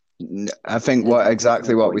 I think there's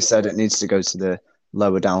no what we point. said. It needs to go to the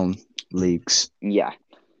lower down leagues. Yeah,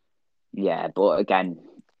 yeah. But again,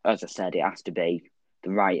 as I said, it has to be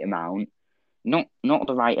the right amount. Not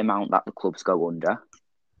the right amount that the clubs go under,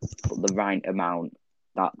 but the right amount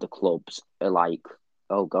that the clubs are like,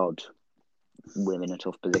 oh God, we're in a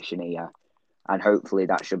tough position here. And hopefully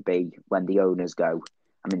that should be when the owners go,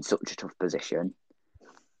 I'm in such a tough position,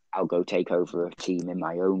 I'll go take over a team in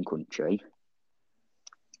my own country.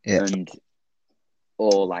 Yeah. And,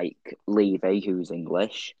 or like Levy, who's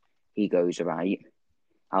English, he goes, right,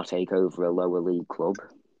 I'll take over a lower league club.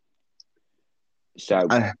 So,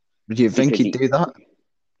 Do you think because he'd he, do that?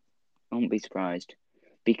 I won't be surprised.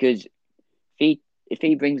 Because if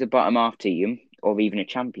he brings a bottom half team or even a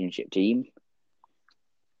championship team,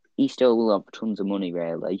 he still will have tons of money,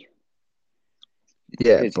 really.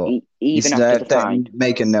 Yeah, Because but even he's after the fine,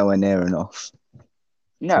 making nowhere near enough for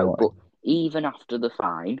no, what. but even after the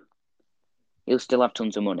fine, he'll still have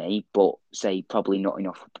tons of money, but say probably not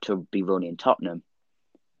enough to be running Tottenham.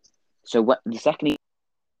 So the second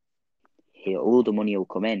all the money will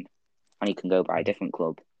come in, and he can go buy a different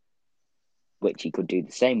club, which he could do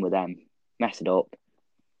the same with them, mess it up,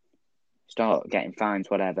 start getting fines,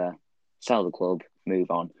 whatever, sell the club, move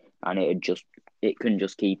on, and it can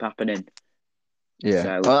just keep happening. Yeah,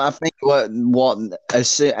 So well, I think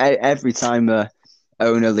every time a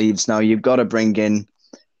owner leaves now, you've got to bring in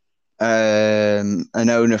an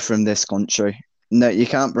owner from this country. No, you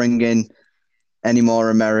can't bring in any more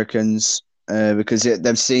Americans because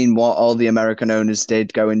they've seen what all the American owners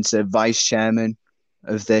did go into vice chairman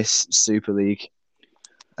of this Super League.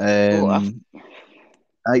 but You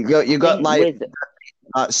I got think like with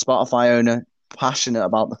that Spotify owner passionate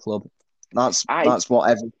about the club. I That's what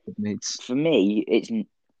every club needs. for me,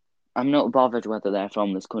 I'm not bothered whether they're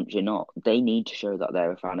from this country or not. They need to show that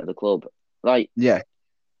they're a fan of the club. Like Yeah,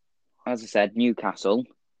 as I said, Newcastle,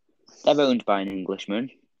 they're owned by an Englishman.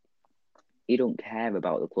 He don't care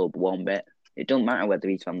about the club one bit. It don't matter whether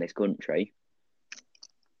he's from this country.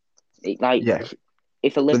 Like yeah,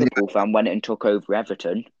 if a but Liverpool fan went and took over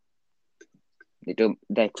Everton,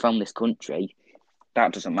 they're from this country.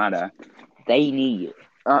 That doesn't matter. They need.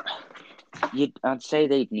 I'd say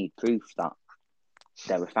they'd need proof that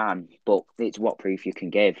they're a fan, but it's what proof you can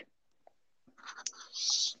give.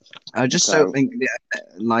 I just don't So think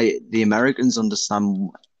the Americans understand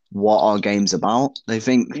what our game's about. They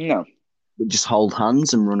think no, we just hold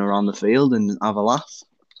hands and run around the field and have a laugh.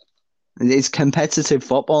 And it's competitive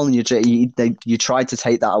football, and you try to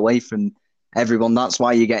take that away from everyone. That's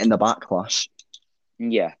why you're getting the backlash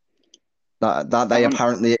yeah, that they um,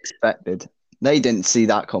 apparently expected. They didn't see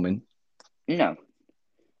that coming. no.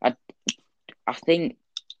 I I think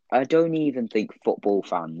I don't even think football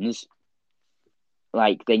fans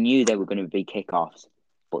like they knew they were going to be kickoffs,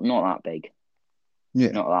 but not that big,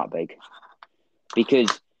 Yeah. not that big,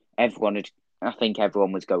 because everyone had. I think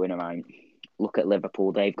everyone was going around. Look at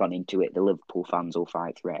Liverpool; they've gone into it. The Liverpool fans will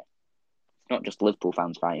fight for it. It's not just Liverpool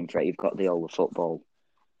fans fighting for it. You've got the whole of football.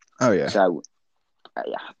 Oh yeah. So I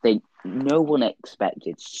think no one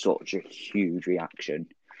expected such a huge reaction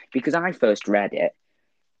because I first read it.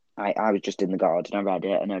 I was just in the garden. I read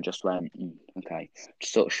it and I just went, okay.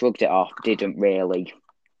 Just sort of shrugged it off. Didn't really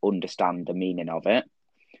understand the meaning of it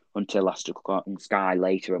until I stuck on Sky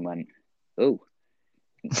later and went, oh,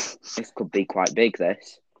 this could be quite big.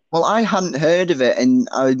 This. Well, I hadn't heard of it, and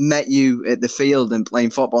I met you at the field and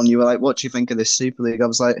playing football, and you were like, "What do you think of this Super League?" I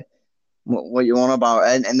was like, "What you on about?"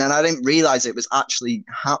 And then I didn't realize it was actually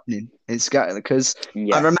happening. It's got because I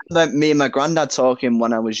Yeah, remember me and my granddad talking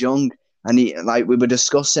when I was young, and we were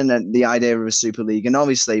discussing the idea of a Super League, and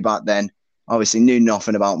obviously back then, obviously knew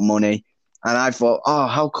nothing about money, and I thought, "Oh,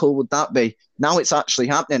 how cool would that be?" Now it's actually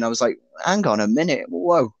happening. I was like, "Hang on a minute,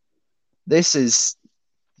 whoa, this is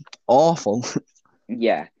awful."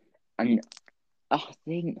 yeah, and I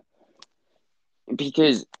think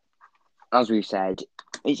because as we said,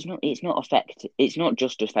 it's not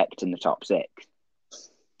just affecting the top six.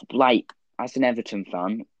 Like as an Everton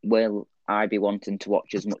fan, will I be wanting to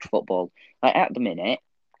watch as much football? Like at the minute,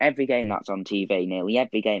 every game that's on TV, nearly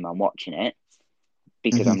every game I'm watching it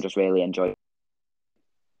because I'm just really enjoying.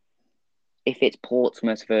 If it's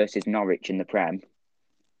Portsmouth versus Norwich in the Prem,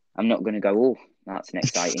 I'm not going to go, oh, that's an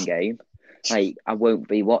exciting game. Like I won't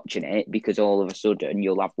be watching it because all of a sudden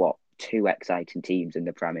you'll have what two exciting teams in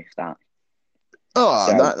the Prem, if that. Oh,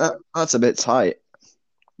 So that's a bit tight.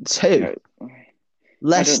 Two. no,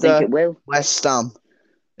 I don't think Leicester, it will. West Ham.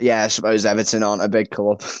 Yeah, I suppose Everton aren't a big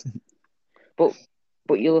club.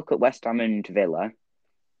 But you look at West Ham and Villa.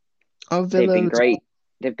 Oh, They've been Villa. great.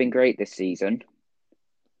 They've been great this season.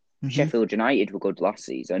 Mm-hmm. Sheffield United were good last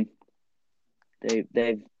season.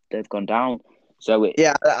 They've gone down. So it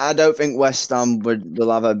Yeah, I don't think West Ham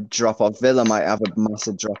will have a drop off. Villa might have a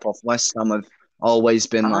massive drop off. West Ham have always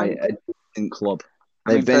been like I a decent club.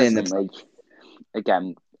 I They've mean been in the. personally,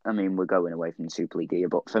 again, I mean we're going away from the Super League here,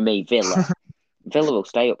 but for me, Villa will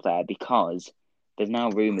stay up there because there's now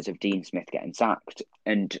rumours of Dean Smith getting sacked,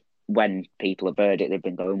 and when people have heard it, they've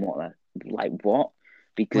been going, "What? Like what?"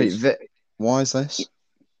 Wait, Because why is this?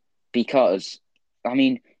 because I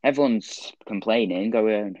mean everyone's complaining,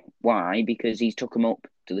 going, "Why?" Because he's took them up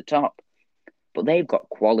to the top. But they've got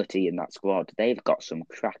quality in that squad. They've got some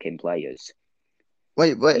cracking players.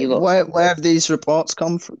 Wait, You look, where have these reports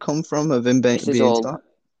come from of him this is being all sacked?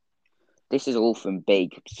 this is all from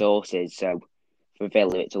big sources. So for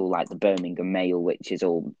Villa, it's all like the Birmingham Mail, which is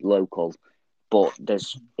all local. But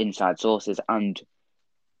there's inside sources, and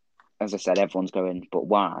as I said, everyone's going, but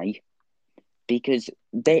why? Because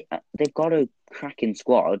they've got a cracking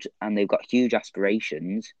squad and they've got huge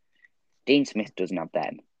aspirations. Dean Smith doesn't have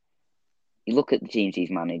them. You look at the teams he's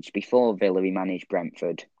managed. Before Villa, he managed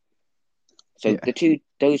Brentford. So Yeah.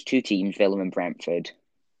 those two teams, Villa and Brentford,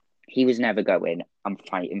 he was never going, I'm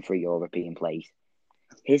fighting for a European place.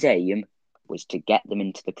 His aim was to get them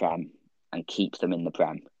into the Prem and keep them in the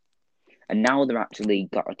Prem. And now they're actually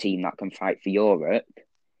got a team that can fight for Europe.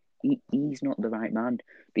 He's not the right man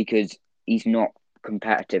because he's not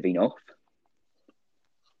competitive enough.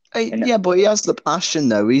 And Yeah, but he has the passion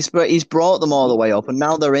though. He's brought them all the way up, and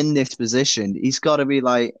now they're in this position. He's got to be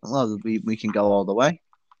like, well, we can go all the way.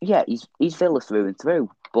 yeah, he's Villa through and through.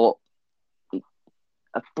 But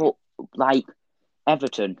like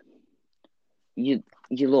Everton, you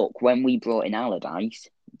look when we brought in Allardyce,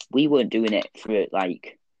 we weren't doing it for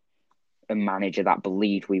like a manager that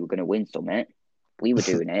believed we were going to win something. We were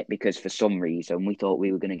doing it because for some reason we thought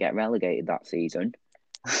we were going to get relegated that season.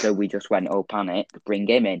 So we just went, oh, panic, bring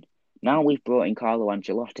him in. Now we've brought in Carlo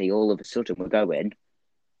Ancelotti. All of a sudden we're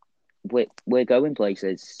going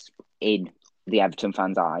places in the Everton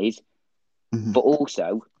fans' eyes. Mhm. But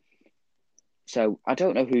also, so I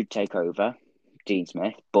don't know who'd take over Dean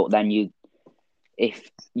Smith. But then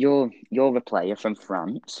if you're a player from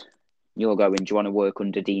France, you're going, do you want to work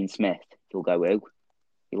under Dean Smith? You'll go, who?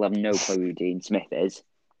 You'll have no clue who Dean Smith is.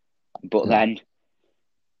 But No. then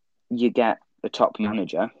you get the top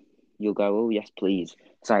manager, you'll go, oh, yes, please.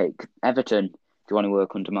 It's like, Everton, do you want to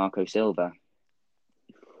work under Marco Silva?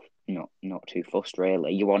 Not too fussed,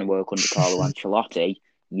 really. You want to work under Carlo Ancelotti?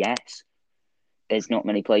 Yes. There's not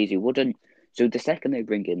many players who wouldn't. So the second they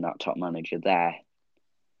bring in that top manager there,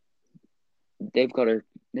 they've got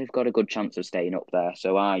a good chance of staying up there.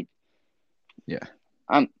 So Yeah.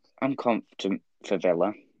 I'm confident for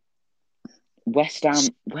Villa. West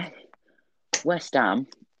Ham,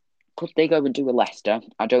 could they go and do a Leicester?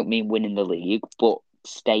 I don't mean winning the league, but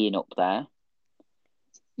staying up there.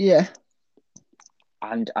 Yeah.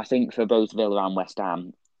 And I think for both Villa and West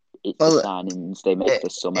Ham, it's the Well, signings they make it,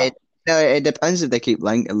 this summer. it depends if they keep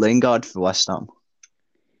Lingard for West Ham.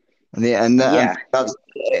 And Yeah, that's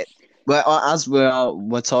it. Well, as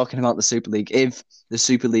we're talking about the Super League, if the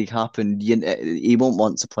Super League happened, he won't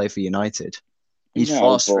want to play for United. He's no,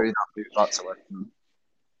 forced but through that move back to West Ham.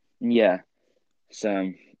 yeah.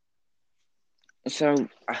 So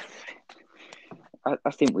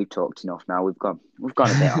I think we've talked enough now. We've gone a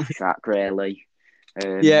bit off track, really.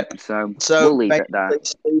 Yeah. So So we'll leave it there.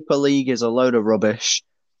 basically, Super League is a load of rubbish,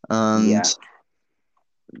 and Yeah.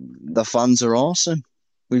 the fans are awesome.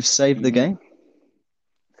 We've saved the game.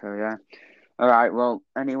 So yeah. All right. Well,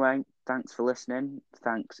 anyway, thanks for listening.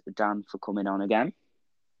 Thanks, Dan, for coming on again.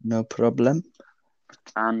 No problem.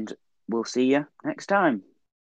 And we'll see you next time.